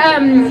say,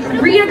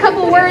 read a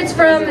couple words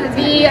from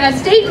the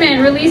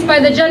statement released by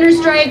the Gender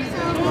Strike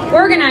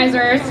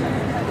organizers,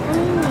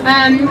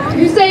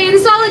 who say, in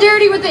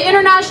solidarity with the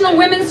International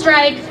Women's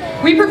Strike,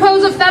 we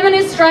propose a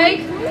feminist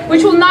strike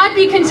which will not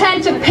be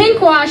content to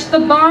pinkwash the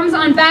bombs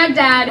on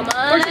Baghdad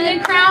or to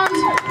make crowns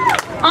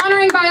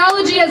honoring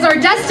biology as our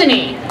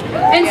destiny.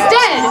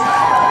 Instead,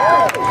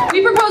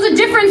 we propose a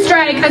different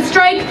strike, a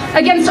strike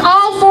against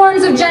all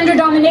forms of gender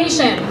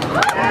domination.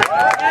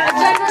 A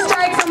gender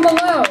strike from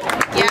below.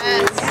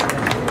 Yes.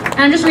 And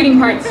I'm just reading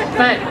parts,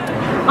 but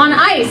on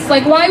ICE,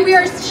 like why we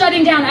are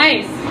shutting down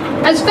ICE.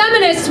 As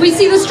feminists, we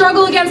see the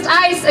struggle against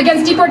ICE,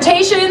 against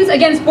deportations,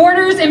 against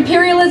borders,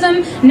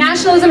 imperialism,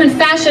 nationalism, and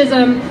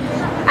fascism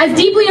as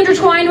deeply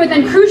intertwined with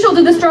and crucial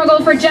to the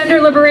struggle for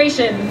gender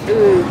liberation.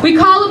 We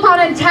call upon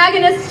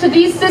antagonists to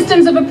these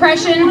systems of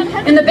oppression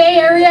in the Bay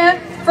Area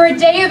for a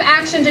day of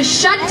action to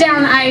shut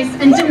down ICE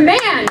and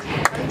demand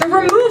the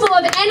removal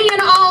of any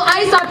and all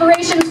ICE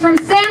operations from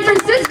San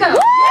Francisco.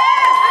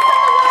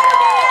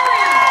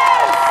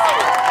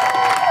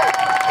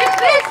 If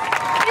this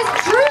is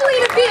truly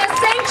to be a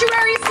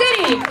sanctuary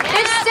city,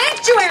 if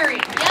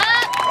sanctuary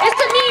is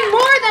to mean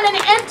more than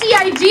an empty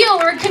ideal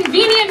or a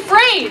convenient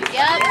phrase,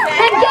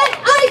 then get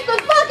ICE the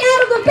fuck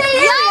out of the Bay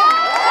Area!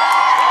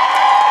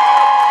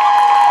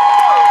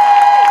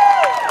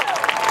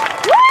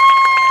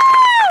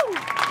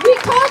 We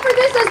call for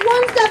this as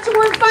one step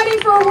toward fighting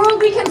for a world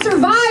we can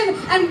survive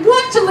and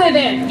want to live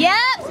in.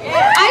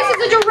 ICE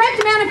is a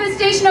direct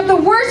manifestation of the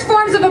worst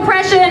forms of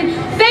oppression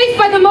faced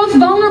by the most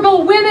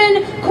vulnerable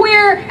women,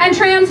 queer, and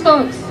trans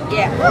folks.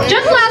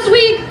 Just last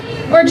week,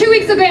 or 2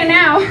 weeks ago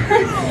now,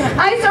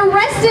 ICE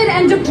arrested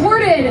and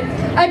deported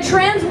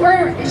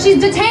she's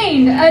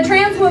detained a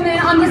trans woman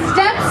on the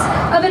steps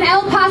of an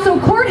El Paso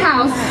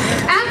courthouse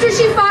after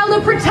she filed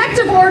a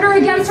protective order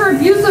against her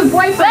abusive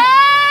boyfriend.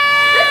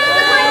 This is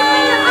the kind of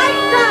thing that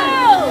ICE does.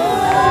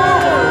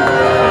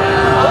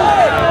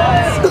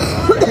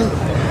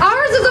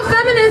 Ours is a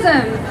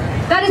feminism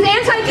that is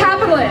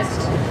anti-capitalist,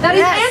 that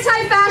is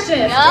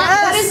anti-fascist,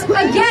 that is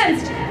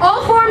against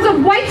all forms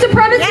of white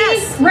supremacy,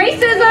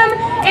 racism,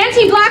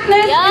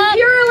 anti-blackness,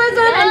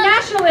 imperialism, and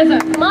nationalism.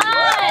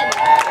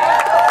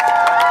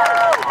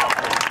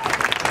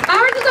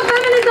 Ours is a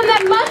feminism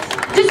that must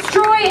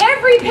destroy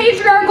every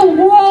patriarchal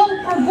wall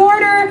or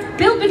border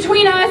built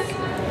between us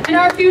and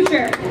our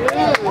future. We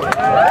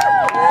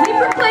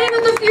proclaim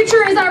that the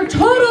future is our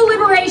total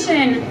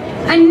liberation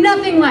and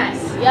nothing less.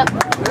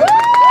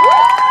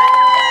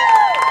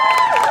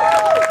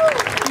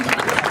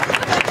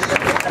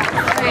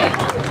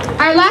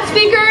 Our last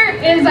speaker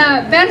is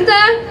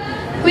Berta.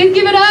 Please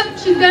give it up.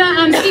 She's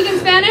gonna speak in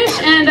Spanish,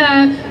 and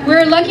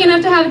we're lucky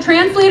enough to have a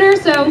translator,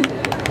 so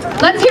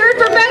let's hear it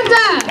for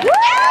Berta.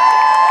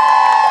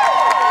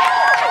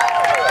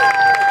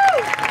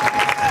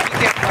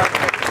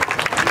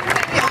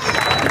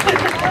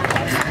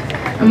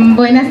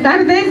 Buenas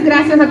tardes,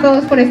 gracias a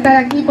todos por estar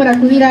aquí, por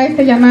acudir a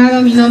este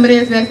llamado. Mi nombre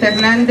es Berta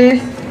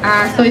Hernández,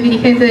 soy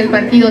dirigente del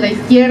partido de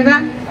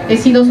izquierda, he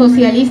sido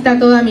socialista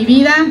toda mi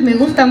vida, me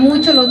gustan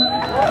mucho los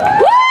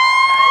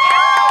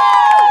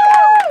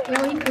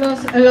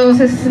los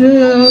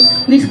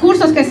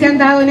discursos que se han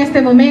dado en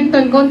este momento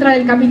en contra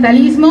del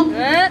capitalismo.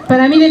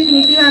 Para mí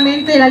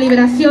definitivamente la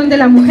liberación de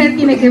la mujer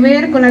tiene que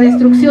ver con la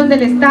destrucción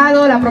del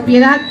Estado, la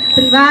propiedad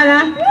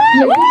privada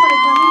y el tipo de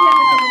familia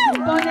que se nos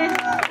impone.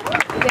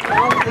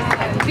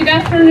 Good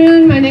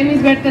afternoon, my name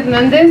is Berta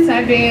Hernandez.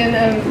 I've been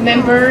a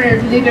member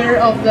or leader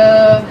of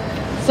the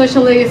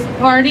Socialist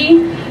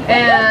Party,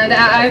 and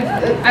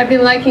I've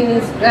been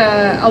liking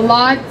a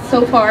lot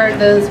so far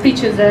the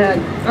speeches that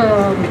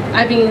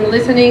I've been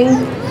listening,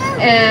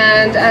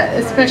 and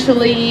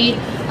especially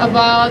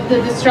about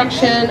the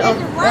destruction of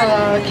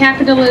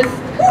capitalist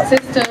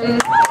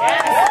systems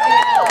and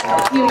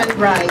human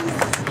rights.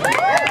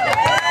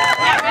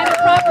 Private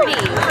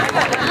property.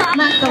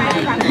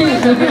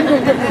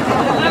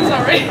 I'm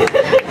sorry.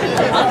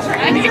 I'll try.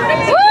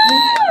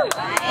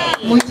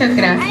 Muchas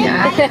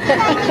gracias.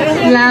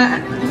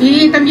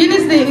 Y también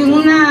es de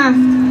una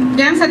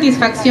gran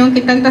satisfacción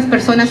que tantas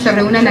personas se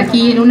reúnan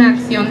aquí en una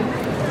acción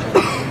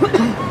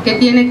que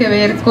tiene que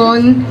ver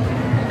con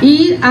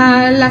ir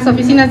a las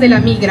oficinas de la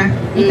migra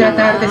y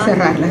tratar de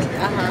cerrarlas.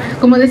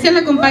 Como decía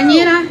la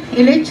compañera,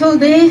 el hecho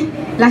de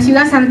la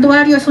ciudad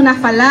santuario es una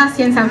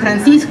falacia en San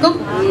Francisco.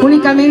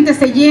 Únicamente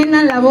se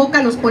llenan la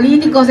boca los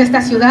políticos de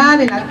esta ciudad,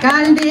 el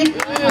alcalde,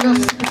 los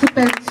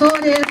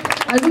supervisores,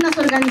 algunas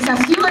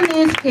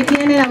organizaciones que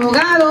tienen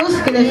abogados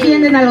que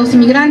defienden a los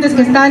inmigrantes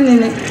que están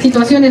en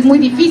situaciones muy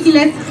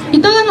difíciles, y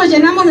todos nos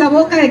llenamos la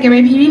boca de que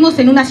vivimos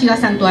en una ciudad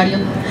santuario.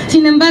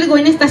 Sin embargo,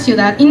 en esta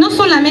ciudad, y no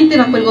solamente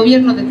bajo el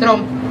gobierno de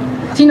Trump,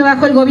 sino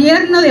bajo el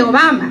gobierno de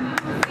Obama,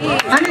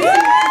 han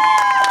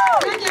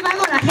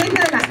llevado a la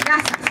gente de las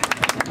casas.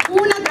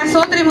 Una tras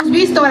otra hemos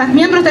visto a los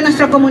miembros de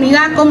nuestra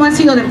comunidad cómo han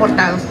sido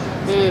deportados.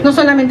 No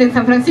solamente en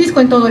San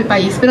Francisco, en todo el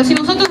país. Pero si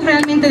nosotros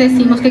realmente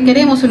decimos que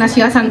queremos una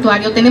ciudad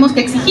santuario, tenemos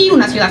que exigir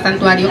una ciudad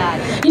santuario.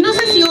 Y no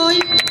sé si hoy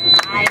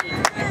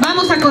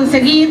vamos a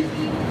conseguir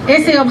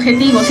ese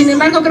objetivo. Sin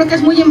embargo, creo que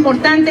es muy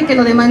importante que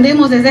lo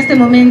demandemos desde este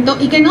momento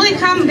y que no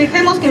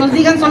dejemos que nos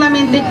digan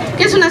solamente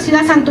que es una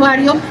ciudad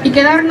santuario y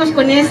quedarnos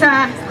con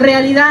esa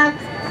realidad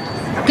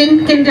que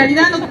en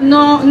realidad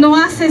no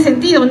hace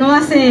sentido, no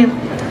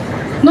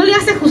le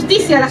hace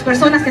justicia a las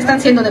personas que están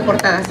siendo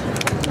deportadas.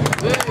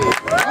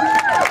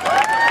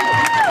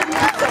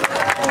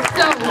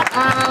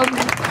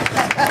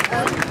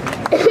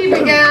 She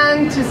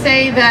began to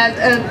say that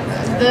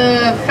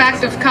the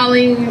fact of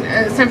calling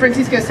San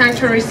Francisco a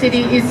sanctuary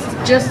city is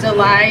just a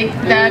lie,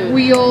 that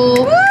we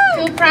all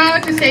feel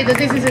proud to say that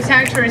this is a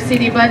sanctuary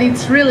city, but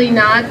it's really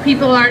not.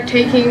 People are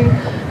taken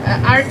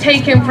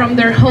from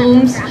their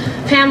homes,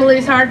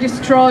 families are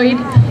destroyed,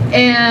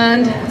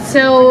 and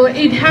so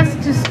it has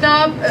to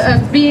stop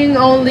being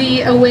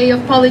only a way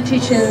of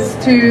politicians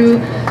to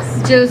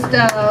just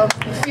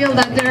feel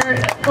that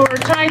or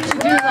try to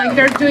do like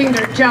they're doing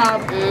their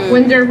job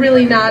when they're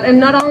really not. And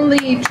not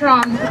only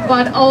Trump,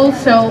 but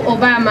also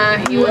Obama.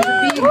 He was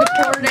being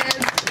deported.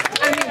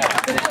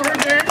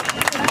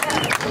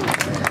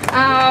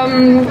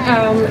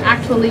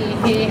 Actually,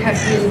 he has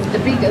been the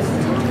biggest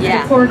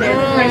deported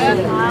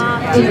president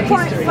in the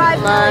history.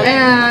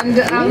 And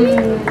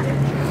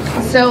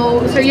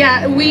so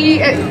yeah,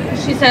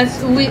 she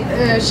says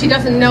she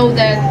doesn't know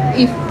that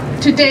if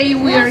today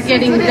we are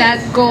getting that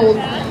goal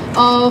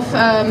of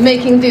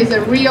making this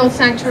a real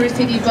sanctuary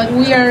city, but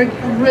we are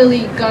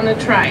really gonna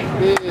try.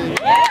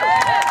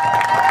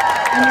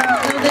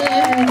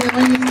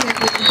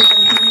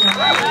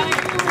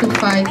 To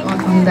fight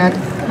on that.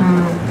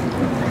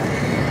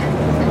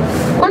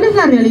 ¿Cuál es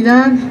la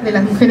realidad de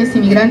las mujeres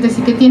inmigrantes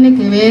y qué tiene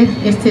que ver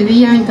este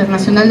Día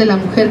Internacional de la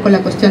Mujer con la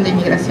cuestión de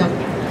inmigración?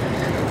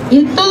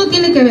 Y todo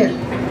tiene que ver.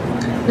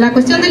 La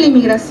cuestión de la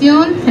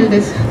inmigración, el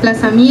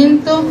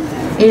desplazamiento,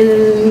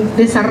 el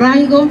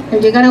desarraigo,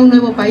 el llegar a un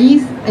nuevo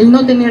país, el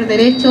no tener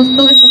derechos,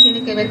 todo esto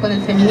tiene que ver con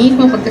el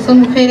feminismo, porque son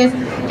mujeres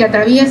que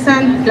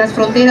atraviesan las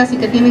fronteras y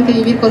que tienen que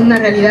vivir con una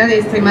realidad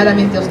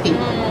extremadamente hostil.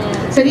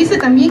 Se dice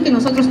también que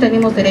nosotros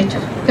tenemos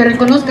derechos, que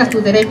reconozcas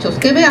tus derechos,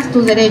 que veas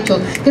tus derechos,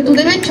 que tu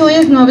derecho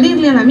es no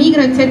abrirle a la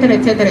migra, etcétera,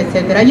 etcétera,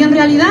 etcétera. Y en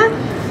realidad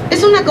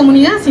es una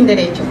comunidad sin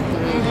derecho.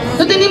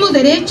 No tenemos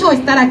derecho a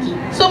estar aquí.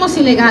 Somos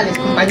ilegales,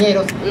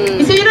 compañeros.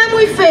 Y se verá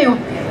muy feo,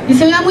 y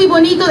se verá muy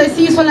bonito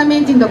decir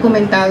solamente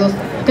indocumentados.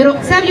 Pero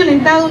se ha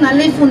violentado una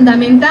ley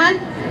fundamental,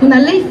 una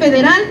ley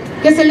federal,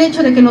 que es el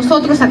hecho de que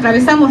nosotros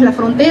atravesamos la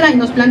frontera y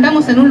nos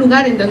plantamos en un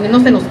lugar en donde no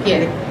se nos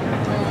quiere.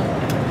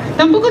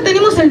 Tampoco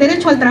tenemos el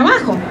derecho al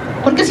trabajo,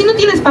 porque si no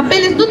tienes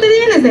papeles, no te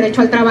tienes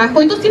derecho al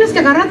trabajo. Entonces tienes que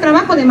agarrar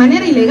trabajo de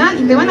manera ilegal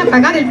y te van a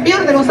pagar el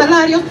peor de los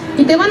salarios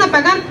y te van a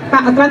pagar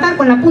a tratar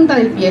con la punta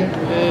del pie.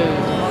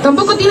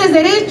 Tampoco tienes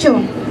derecho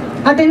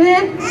a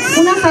tener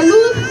una salud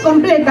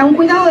completa, un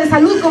cuidado de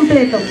salud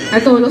completo a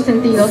todos los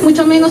sentidos,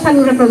 mucho menos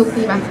salud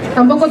reproductiva.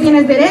 Tampoco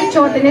tienes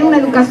derecho a tener una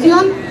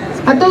educación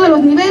a todos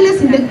los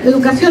niveles de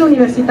educación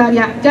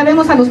universitaria. Ya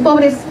vemos a los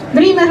pobres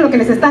dreamers lo que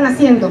les están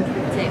haciendo.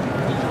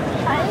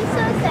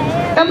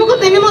 Tampoco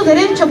tenemos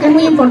derecho, que es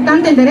muy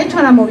importante, el derecho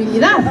a la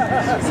movilidad.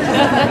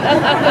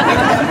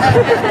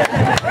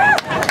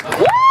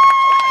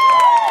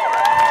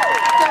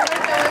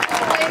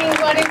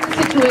 What is the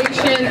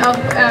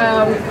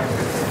kind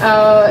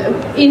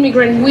of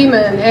immigrant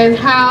women, and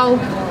how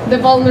the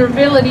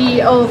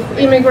vulnerability of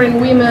immigrant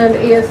women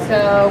is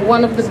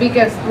one of the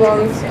biggest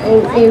ones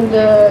in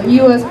the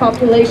U.S.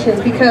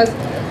 population, because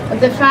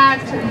the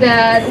fact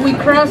that we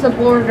cross a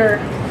border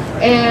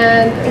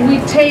and we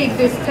take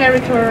this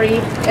territory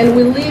and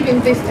we live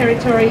in this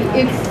territory,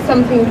 it's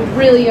something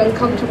really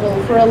uncomfortable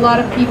for a lot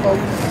of people.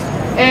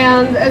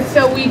 And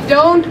so we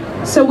don't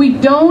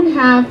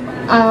have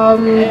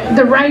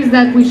the rights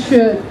that we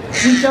should.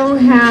 We don't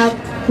have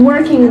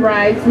working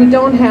rights. We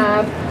don't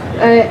have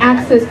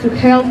access to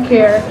health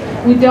care.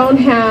 We don't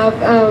have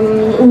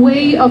a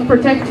way of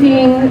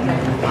protecting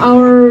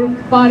our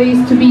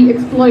bodies to be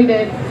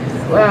exploited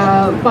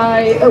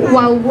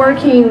while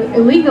working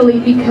illegally,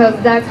 because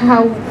that's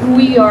how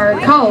we are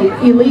called,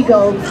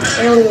 illegal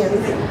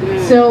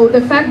aliens. So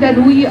the fact that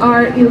we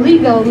are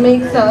illegal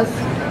makes us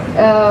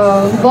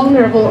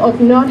vulnerable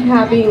of not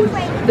having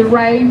the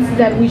rights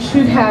that we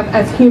should have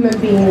as human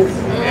beings.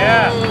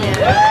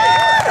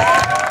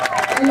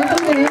 El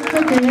otro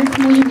derecho que es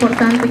muy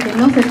importante, que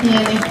no se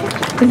tiene,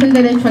 es el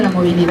derecho a la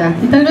movilidad.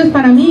 Y tal vez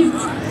para mí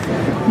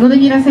no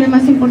debiera ser el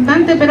más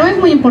importante, pero es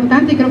muy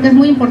importante, y creo que es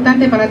muy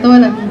importante para todas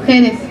las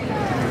mujeres,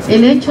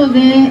 el hecho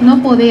de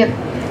no poder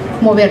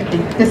moverte,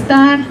 de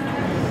estar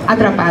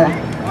atrapada,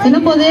 de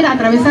no poder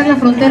atravesar la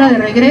frontera de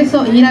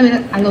regreso e ir a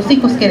ver a los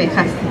hijos que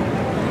dejaste.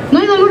 No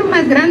hay dolor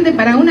más grande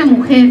para una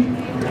mujer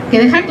que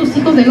dejar tus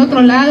hijos del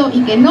otro lado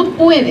y que no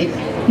puedes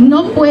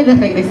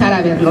regresar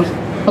a verlos,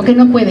 o que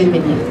no pueden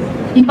venir.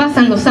 Y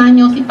pasan los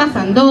años, y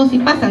pasan 2, y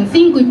pasan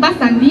 5, y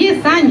pasan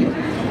 10 años.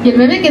 Y el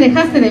bebé que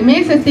dejaste de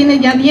meses tiene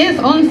ya 10,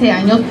 11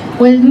 años,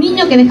 o el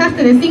niño que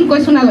dejaste de 5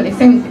 es un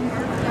adolescente.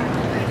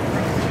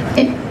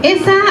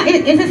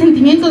 Ese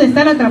sentimiento de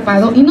estar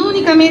atrapado, y no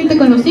únicamente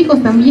con los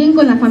hijos, también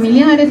con las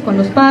familiares, con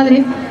los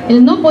padres,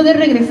 el no poder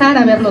regresar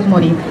a verlos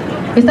morir.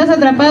 Estás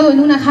atrapado en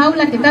una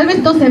jaula que tal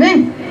vez no se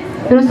ve,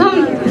 pero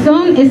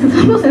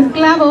somos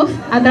esclavos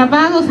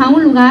atrapados a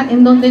un lugar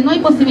en donde no hay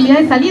posibilidad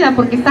de salida,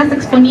 porque estás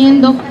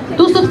exponiendo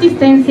tu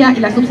subsistencia y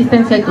la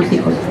subsistencia de tus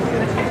hijos.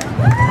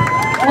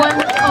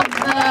 One of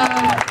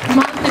the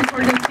most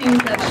important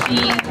things that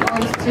she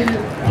wants to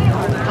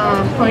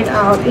point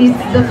out is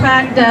the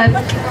fact that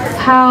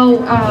how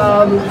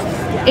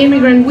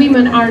immigrant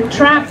women are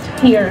trapped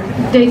here.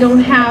 They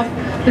don't have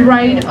the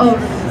right of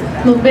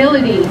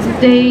mobility.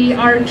 They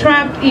are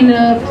trapped in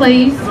a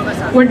place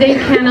where they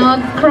cannot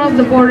cross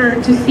the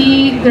border to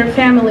see their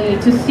family,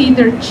 to see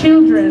their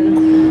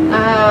children.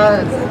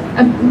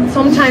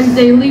 Sometimes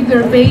they leave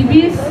their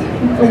babies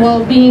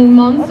while being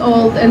months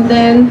old, and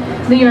then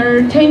they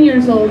are 10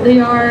 years old, they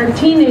are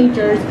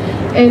teenagers,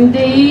 and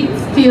they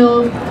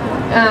still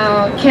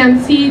can't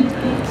see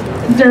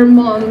their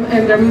mom,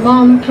 and their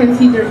mom can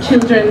see their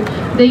children.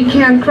 They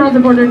can't cross the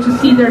border to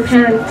see their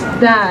parents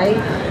die,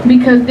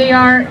 because they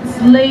are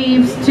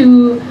slaves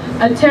to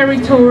a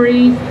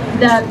territory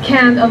that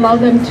can't allow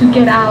them to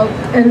get out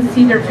and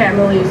see their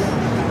families.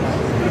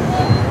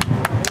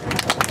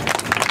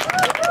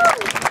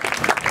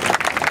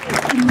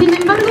 Sin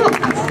embargo,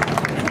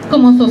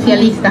 como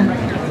socialista,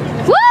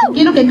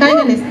 quiero que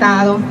caiga el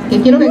Estado,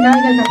 que quiero que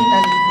caiga el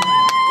capitalismo,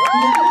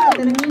 que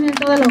termine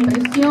toda la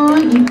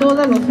opresión y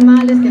todos los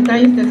males que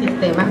trae este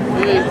sistema.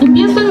 Y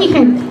pienso en mi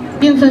gente,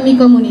 pienso en mi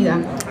comunidad,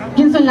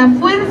 pienso en la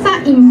fuerza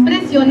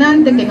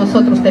impresionante que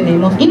nosotros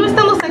tenemos. Y no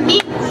estamos aquí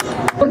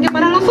porque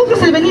para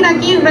nosotros el venir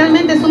aquí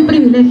realmente es un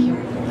privilegio.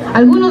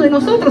 Algunos de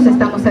nosotros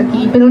estamos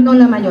aquí, pero no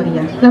la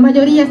mayoría. La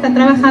mayoría está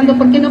trabajando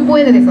porque no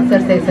puede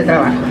deshacerse de ese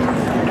trabajo.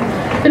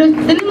 Pero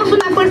tenemos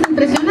una fuerza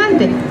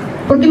impresionante,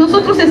 porque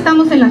nosotros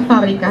estamos en las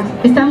fábricas,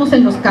 estamos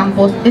en los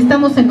campos,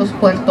 estamos en los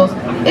puertos.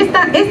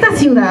 Esta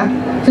ciudad,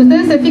 si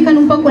ustedes se fijan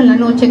un poco en la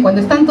noche,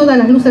 cuando están todas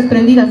las luces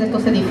prendidas de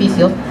estos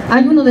edificios,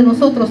 hay uno de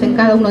nosotros en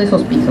cada uno de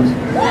esos pisos,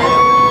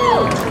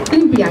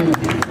 limpiando.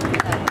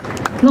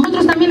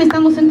 Nosotros también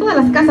estamos en todas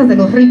las casas de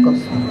los ricos,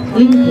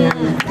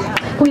 limpiando,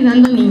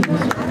 cuidando niños.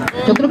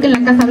 Yo creo que en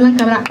la Casa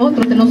Blanca habrá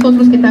otros de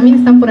nosotros que también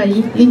están por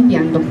allí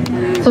limpiando,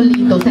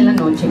 solitos en la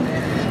noche.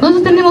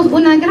 Nosotros tenemos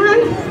una gran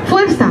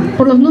fuerza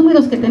por los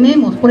números que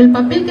tenemos, por el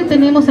papel que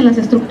tenemos en las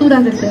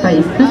estructuras de este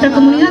país. Nuestra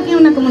comunidad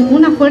tiene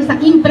una fuerza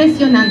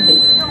impresionante.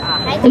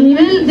 El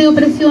nivel de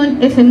opresión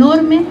es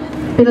enorme,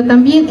 pero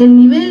también el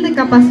nivel de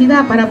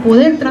capacidad para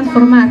poder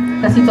transformar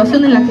la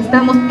situación en la que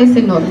estamos es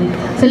enorme.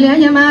 Se le ha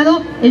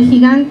llamado el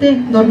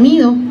gigante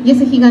dormido, y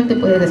ese gigante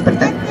puede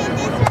despertar.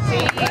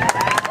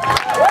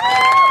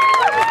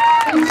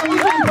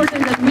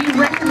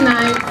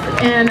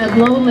 And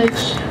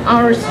acknowledge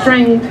our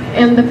strength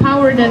and the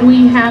power that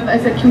we have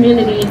as a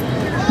community,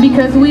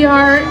 because we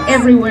are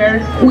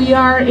everywhere. We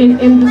are in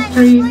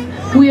industries,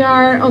 we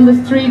are on the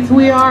streets,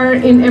 we are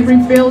in every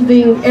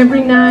building.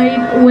 Every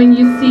night when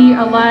you see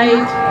a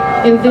light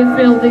in these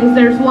buildings,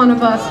 there's one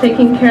of us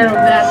taking care of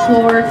that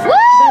floor.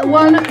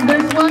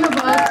 There's one of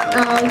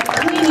us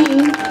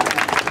cleaning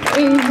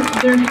in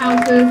their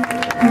houses.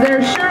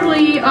 There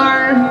surely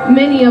are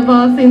many of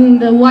us in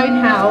the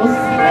White House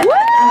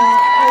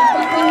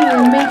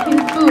making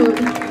food,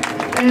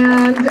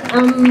 and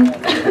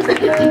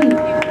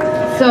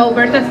So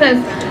Berta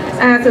says,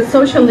 as a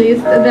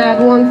socialist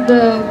that wants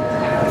the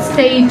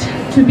state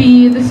to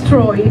be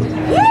destroyed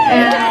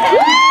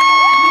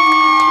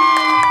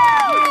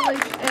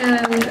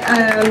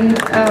and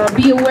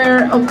be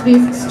aware of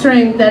this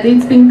strength that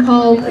it's been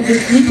called the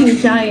sleeping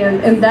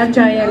giant, and that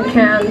giant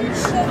can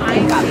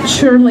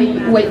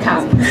surely wake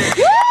up.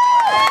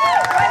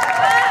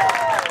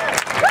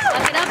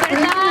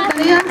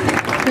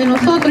 De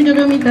nosotros, yo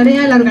veo mi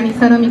tarea el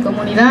organizar a mi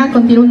comunidad,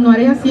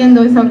 continuaré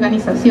haciendo esa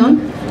organización,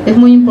 es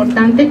muy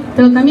importante,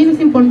 pero también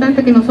es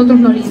importante que nosotros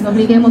nos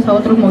liguemos a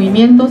otros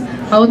movimientos,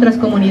 a otras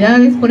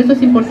comunidades, por eso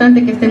es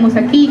importante que estemos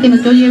aquí, que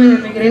yo lleve de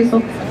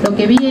regreso lo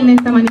que vi en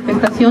esta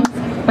manifestación,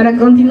 para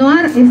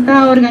continuar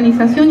esta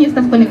organización y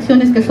estas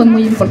conexiones que son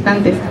muy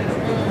importantes.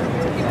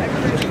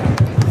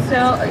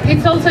 So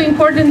it's also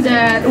important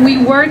that we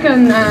work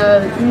on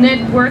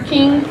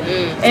networking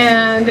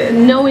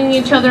and knowing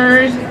each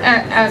other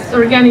as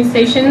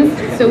organizations,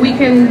 so we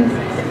can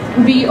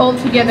be all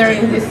together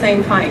in the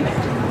same fight.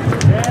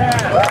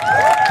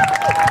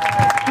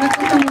 Una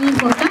cosa muy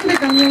importante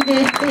también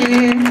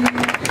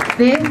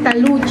de esta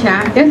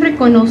lucha es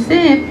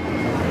reconocer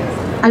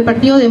al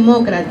Partido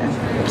Demócrata,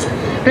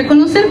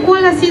 reconocer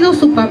cuál ha sido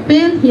su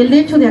papel y el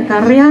hecho de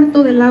acarrear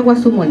todo el agua a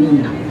su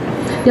molino,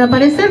 de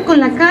aparecer con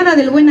la cara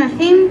del buen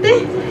agente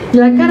y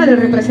la cara del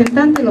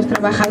representante de los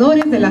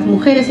trabajadores, de las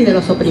mujeres y de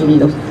los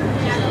oprimidos.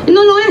 Y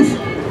no lo es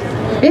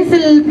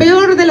el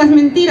peor de las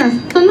mentiras.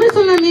 No es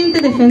solamente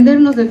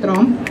defendernos de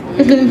Trump,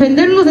 es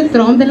defendernos de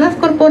Trump, de las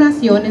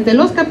corporaciones, de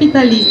los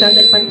capitalistas,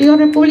 del Partido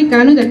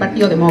Republicano y del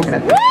Partido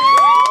Demócrata.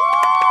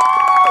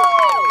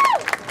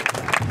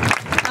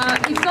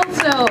 It's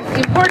also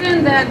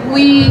important that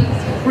we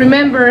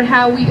remember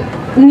how we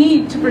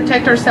need to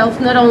protect ourselves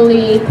not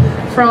only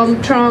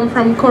from Trump,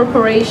 from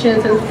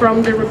corporations, and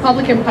from the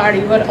Republican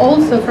Party, but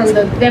also from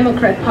the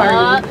Democrat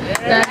Party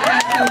that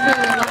has been doing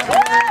a lot of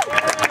work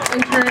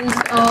in terms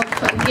of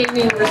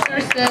gaining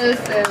resources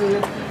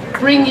and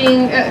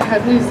bringing, how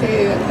do you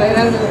say,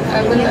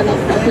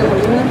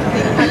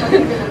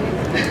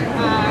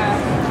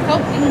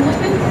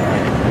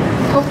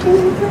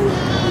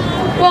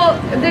 well,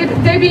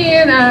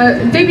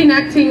 they've been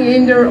acting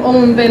in their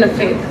own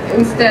benefit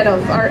instead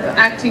of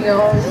acting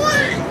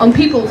on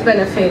people's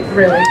benefit,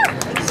 really.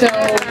 So,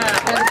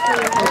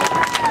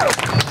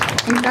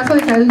 en caso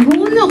de que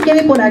alguno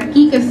quede por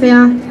aquí que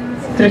sea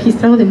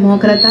registrado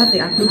demócrata,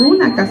 de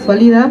alguna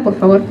casualidad, por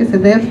favor que se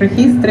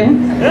registre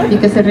y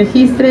que se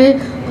registre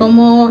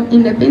como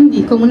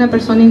una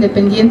persona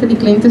independiente de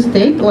Clinton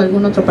State o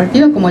algún otro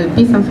partido como el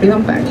Peace and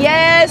Freedom Party.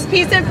 Yes,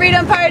 Peace and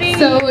Freedom Party.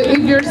 So if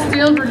you're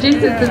still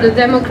registered to the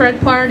Democrat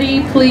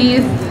Party,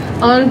 please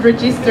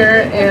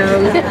unregister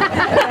and go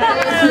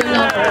to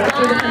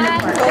the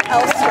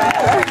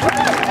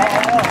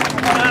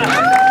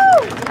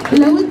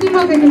Lo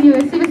último que quería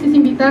decir es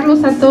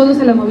invitarlos a todos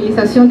a la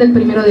movilización del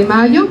 1 de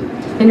mayo.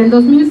 En el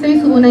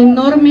 2006 hubo una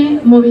enorme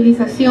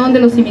movilización de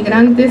los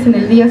inmigrantes en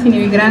el Día Sin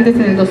Inmigrantes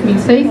en el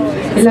 2006.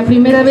 Es la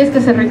primera vez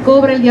que se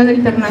recobra el Día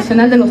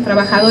Internacional de los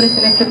Trabajadores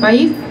en este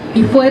país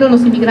y fueron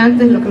los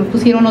inmigrantes los que nos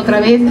pusieron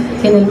otra vez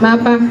en el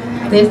mapa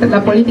de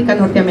la política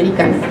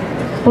norteamericana.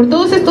 Por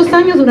todos estos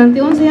años, durante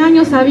 11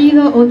 años, ha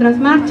habido otras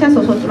marchas,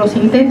 otros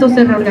intentos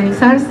de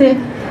reorganizarse,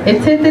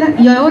 etcétera,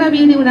 y ahora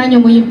viene un año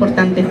muy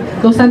importante.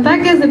 Los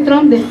ataques de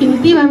Trump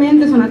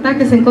definitivamente son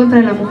ataques en contra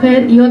de la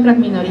mujer y otras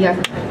minorías,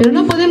 pero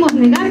no podemos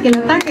negar que el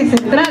ataque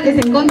central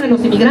es en contra de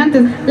los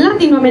inmigrantes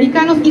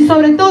latinoamericanos y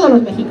sobre todo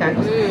los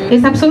mexicanos.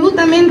 Es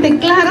absolutamente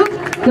claro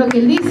lo que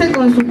él dice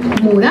con su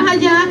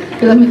muralla,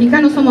 que los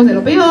mexicanos somos de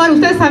lo peor,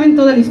 ustedes saben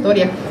toda la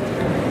historia.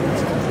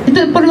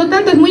 Entonces, por lo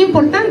tanto, es muy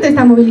importante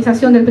esta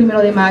movilización del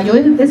 1 de mayo,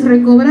 es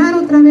recobrar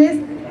otra vez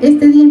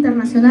este Día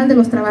Internacional de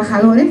los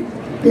Trabajadores,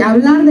 de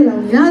hablar de la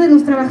unidad de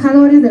los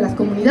trabajadores, de las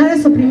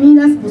comunidades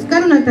oprimidas,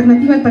 buscar una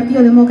alternativa al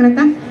Partido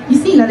Demócrata y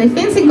sí, la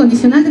defensa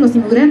incondicional de los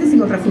inmigrantes y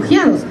los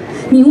refugiados.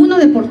 Ni uno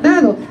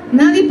deportado,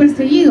 nadie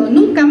perseguido,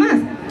 nunca más.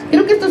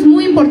 Creo que esto es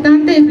muy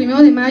importante el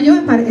 1 de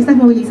mayo para estas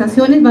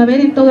movilizaciones. Va a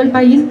haber en todo el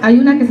país, hay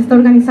una que se está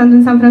organizando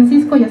en San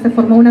Francisco, ya se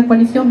formó una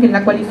coalición, que es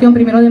la coalición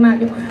 1 de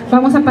mayo.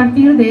 Vamos a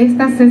partir de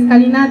estas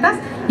escalinatas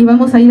y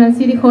vamos a ir al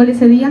City Hall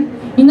ese día.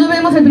 Y no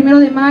vemos el 1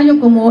 de mayo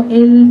como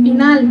el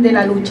final de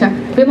la lucha,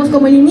 vemos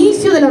como el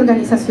inicio de la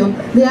organización,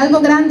 de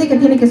algo grande que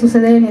tiene que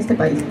suceder en este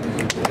país.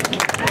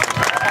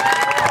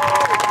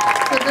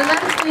 So the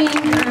last thing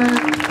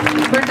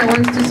Berta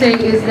wants to say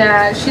is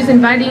that she's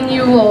inviting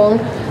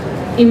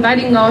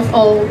us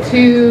all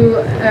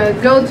to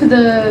go to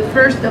the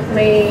 1st of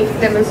May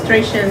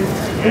demonstration,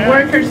 the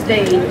Workers'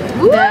 Day,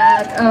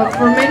 that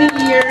for many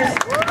years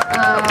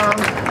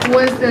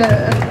was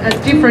a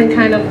different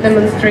kind of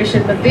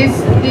demonstration, but this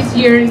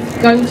year is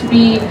going to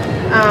be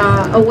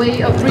a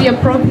way of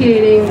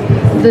reappropriating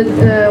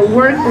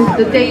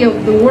the Day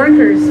of the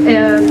Workers,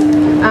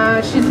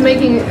 and she's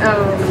making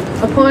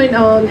a point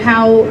on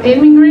how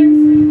immigrants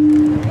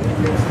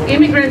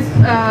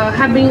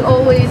have been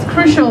always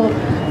crucial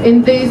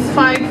in this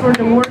fight for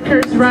the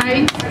workers'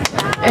 rights,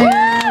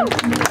 and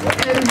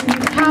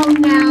how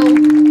now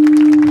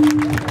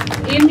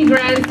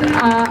immigrants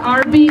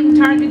are being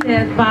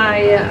targeted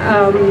by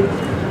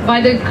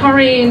the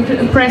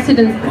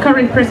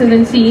current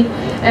presidency,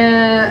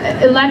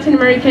 Latin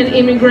American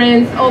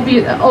immigrants,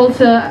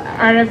 also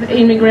Arab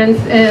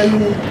immigrants, and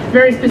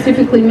very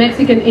specifically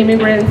Mexican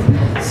immigrants.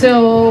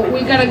 So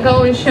we gotta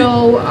go and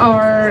show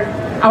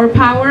our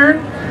power,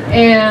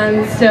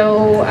 and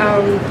so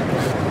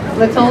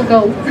let's all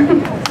go.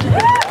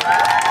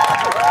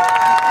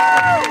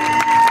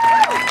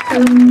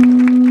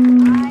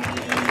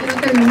 Quiero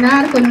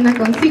terminar con una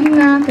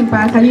consigna que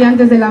para salir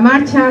antes de la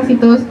marcha, si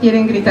todos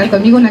quieren gritar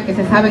conmigo, una que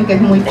se saben que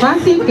es muy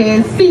fácil, que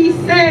es ¡sí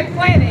se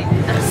puede!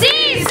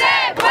 ¡Sí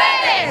se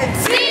puede!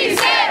 ¡Sí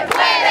se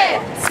puede!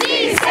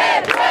 ¡Sí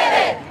se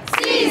puede!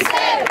 ¡Sí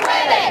se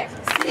puede!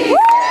 ¡Sí se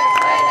puede!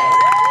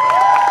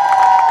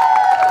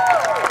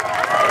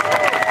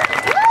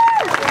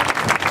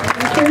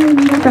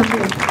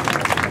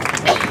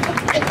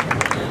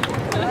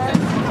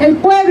 El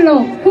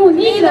pueblo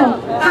unido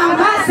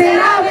jamás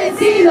será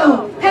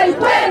vencido. El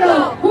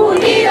pueblo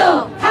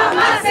unido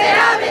jamás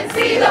será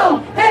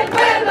vencido. El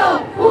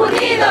pueblo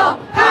unido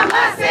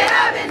jamás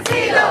será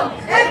vencido.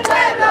 El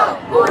pueblo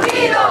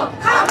unido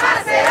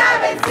jamás será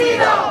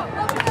vencido.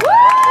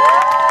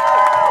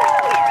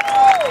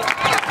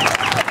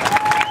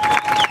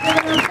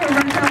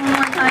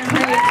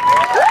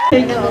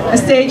 A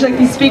stage like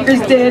these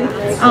speakers did,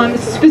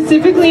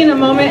 specifically in a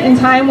moment in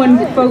time when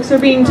folks are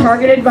being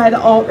targeted by the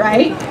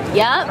alt-right.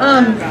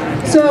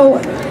 Yep. So,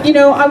 you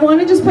know, I want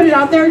to just put it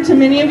out there to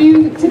many of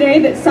you today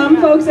that some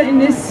folks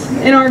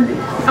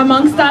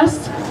amongst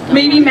us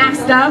may be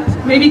masked up,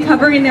 maybe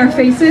covering their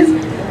faces,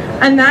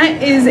 and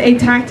that is a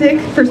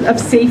tactic of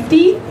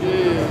safety.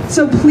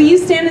 So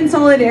please stand in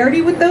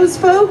solidarity with those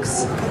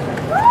folks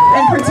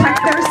and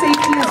protect their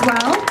safety as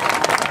well.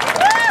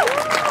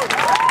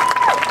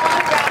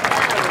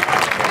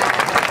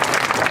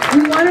 We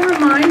want to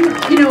remind,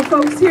 you know,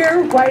 folks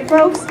here, white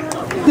folks,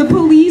 the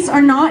police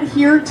are not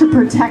here to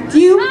protect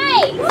you.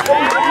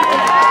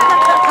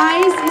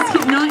 ICE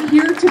is not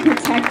here to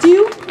protect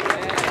you.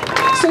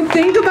 So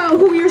think about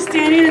who you're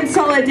standing in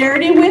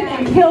solidarity with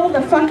and kill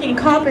the fucking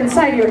cop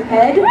inside your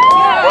head.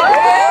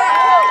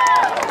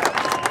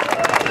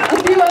 A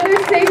few other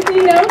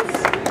safety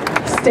notes.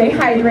 Stay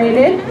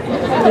hydrated.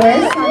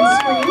 Wear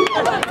sunscreen.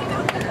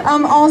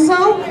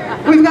 Also,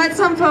 we've got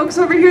some folks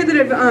over here that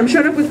have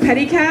showed up with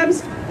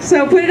pedicabs.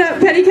 So put it up,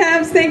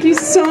 pedicabs, thank you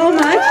so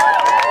much.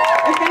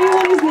 If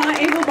anyone is not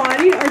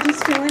able-bodied or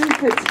just feeling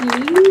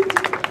fatigued,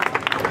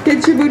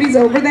 get your booties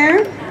over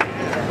there.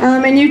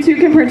 And you too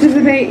can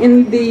participate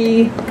in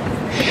the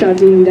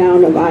shutting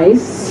down of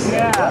ICE.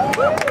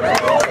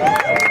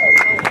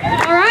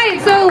 All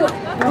right, so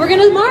we're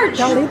gonna march.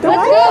 Let's go.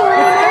 We're gonna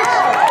march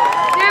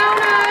down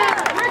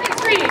Market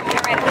Street.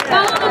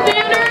 Follow the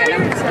banner.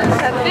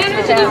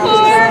 Banner to the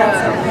floor.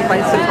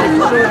 We're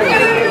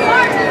gonna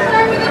march and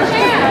start with a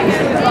chant.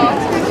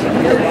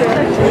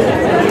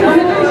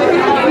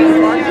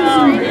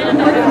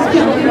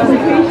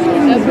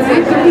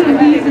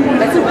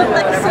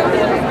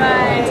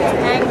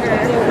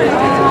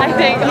 I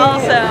think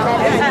also.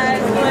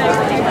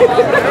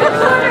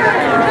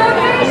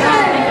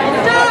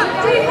 Stop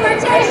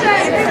deportation!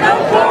 No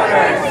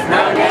borders,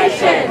 no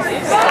nations!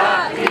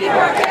 Stop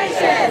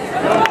deportation!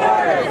 No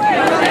borders,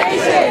 no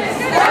nations!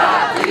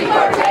 Stop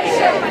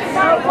deportation!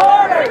 No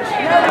borders,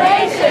 no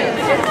nations!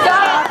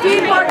 Stop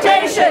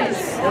deportations!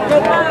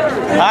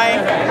 Hi.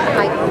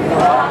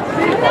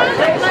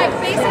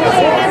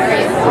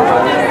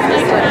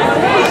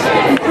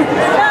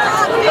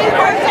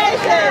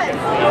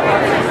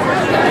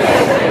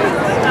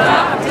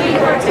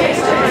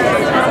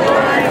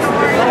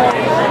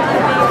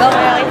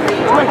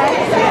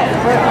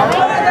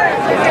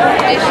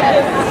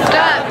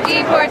 Stop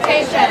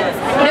deportation!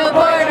 No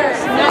borders,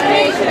 no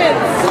nations!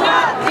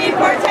 Stop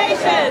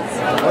deportations!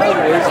 No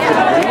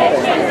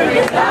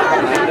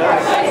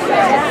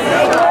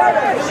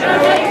borders, no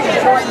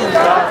nations!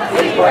 Stop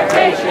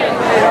deportation!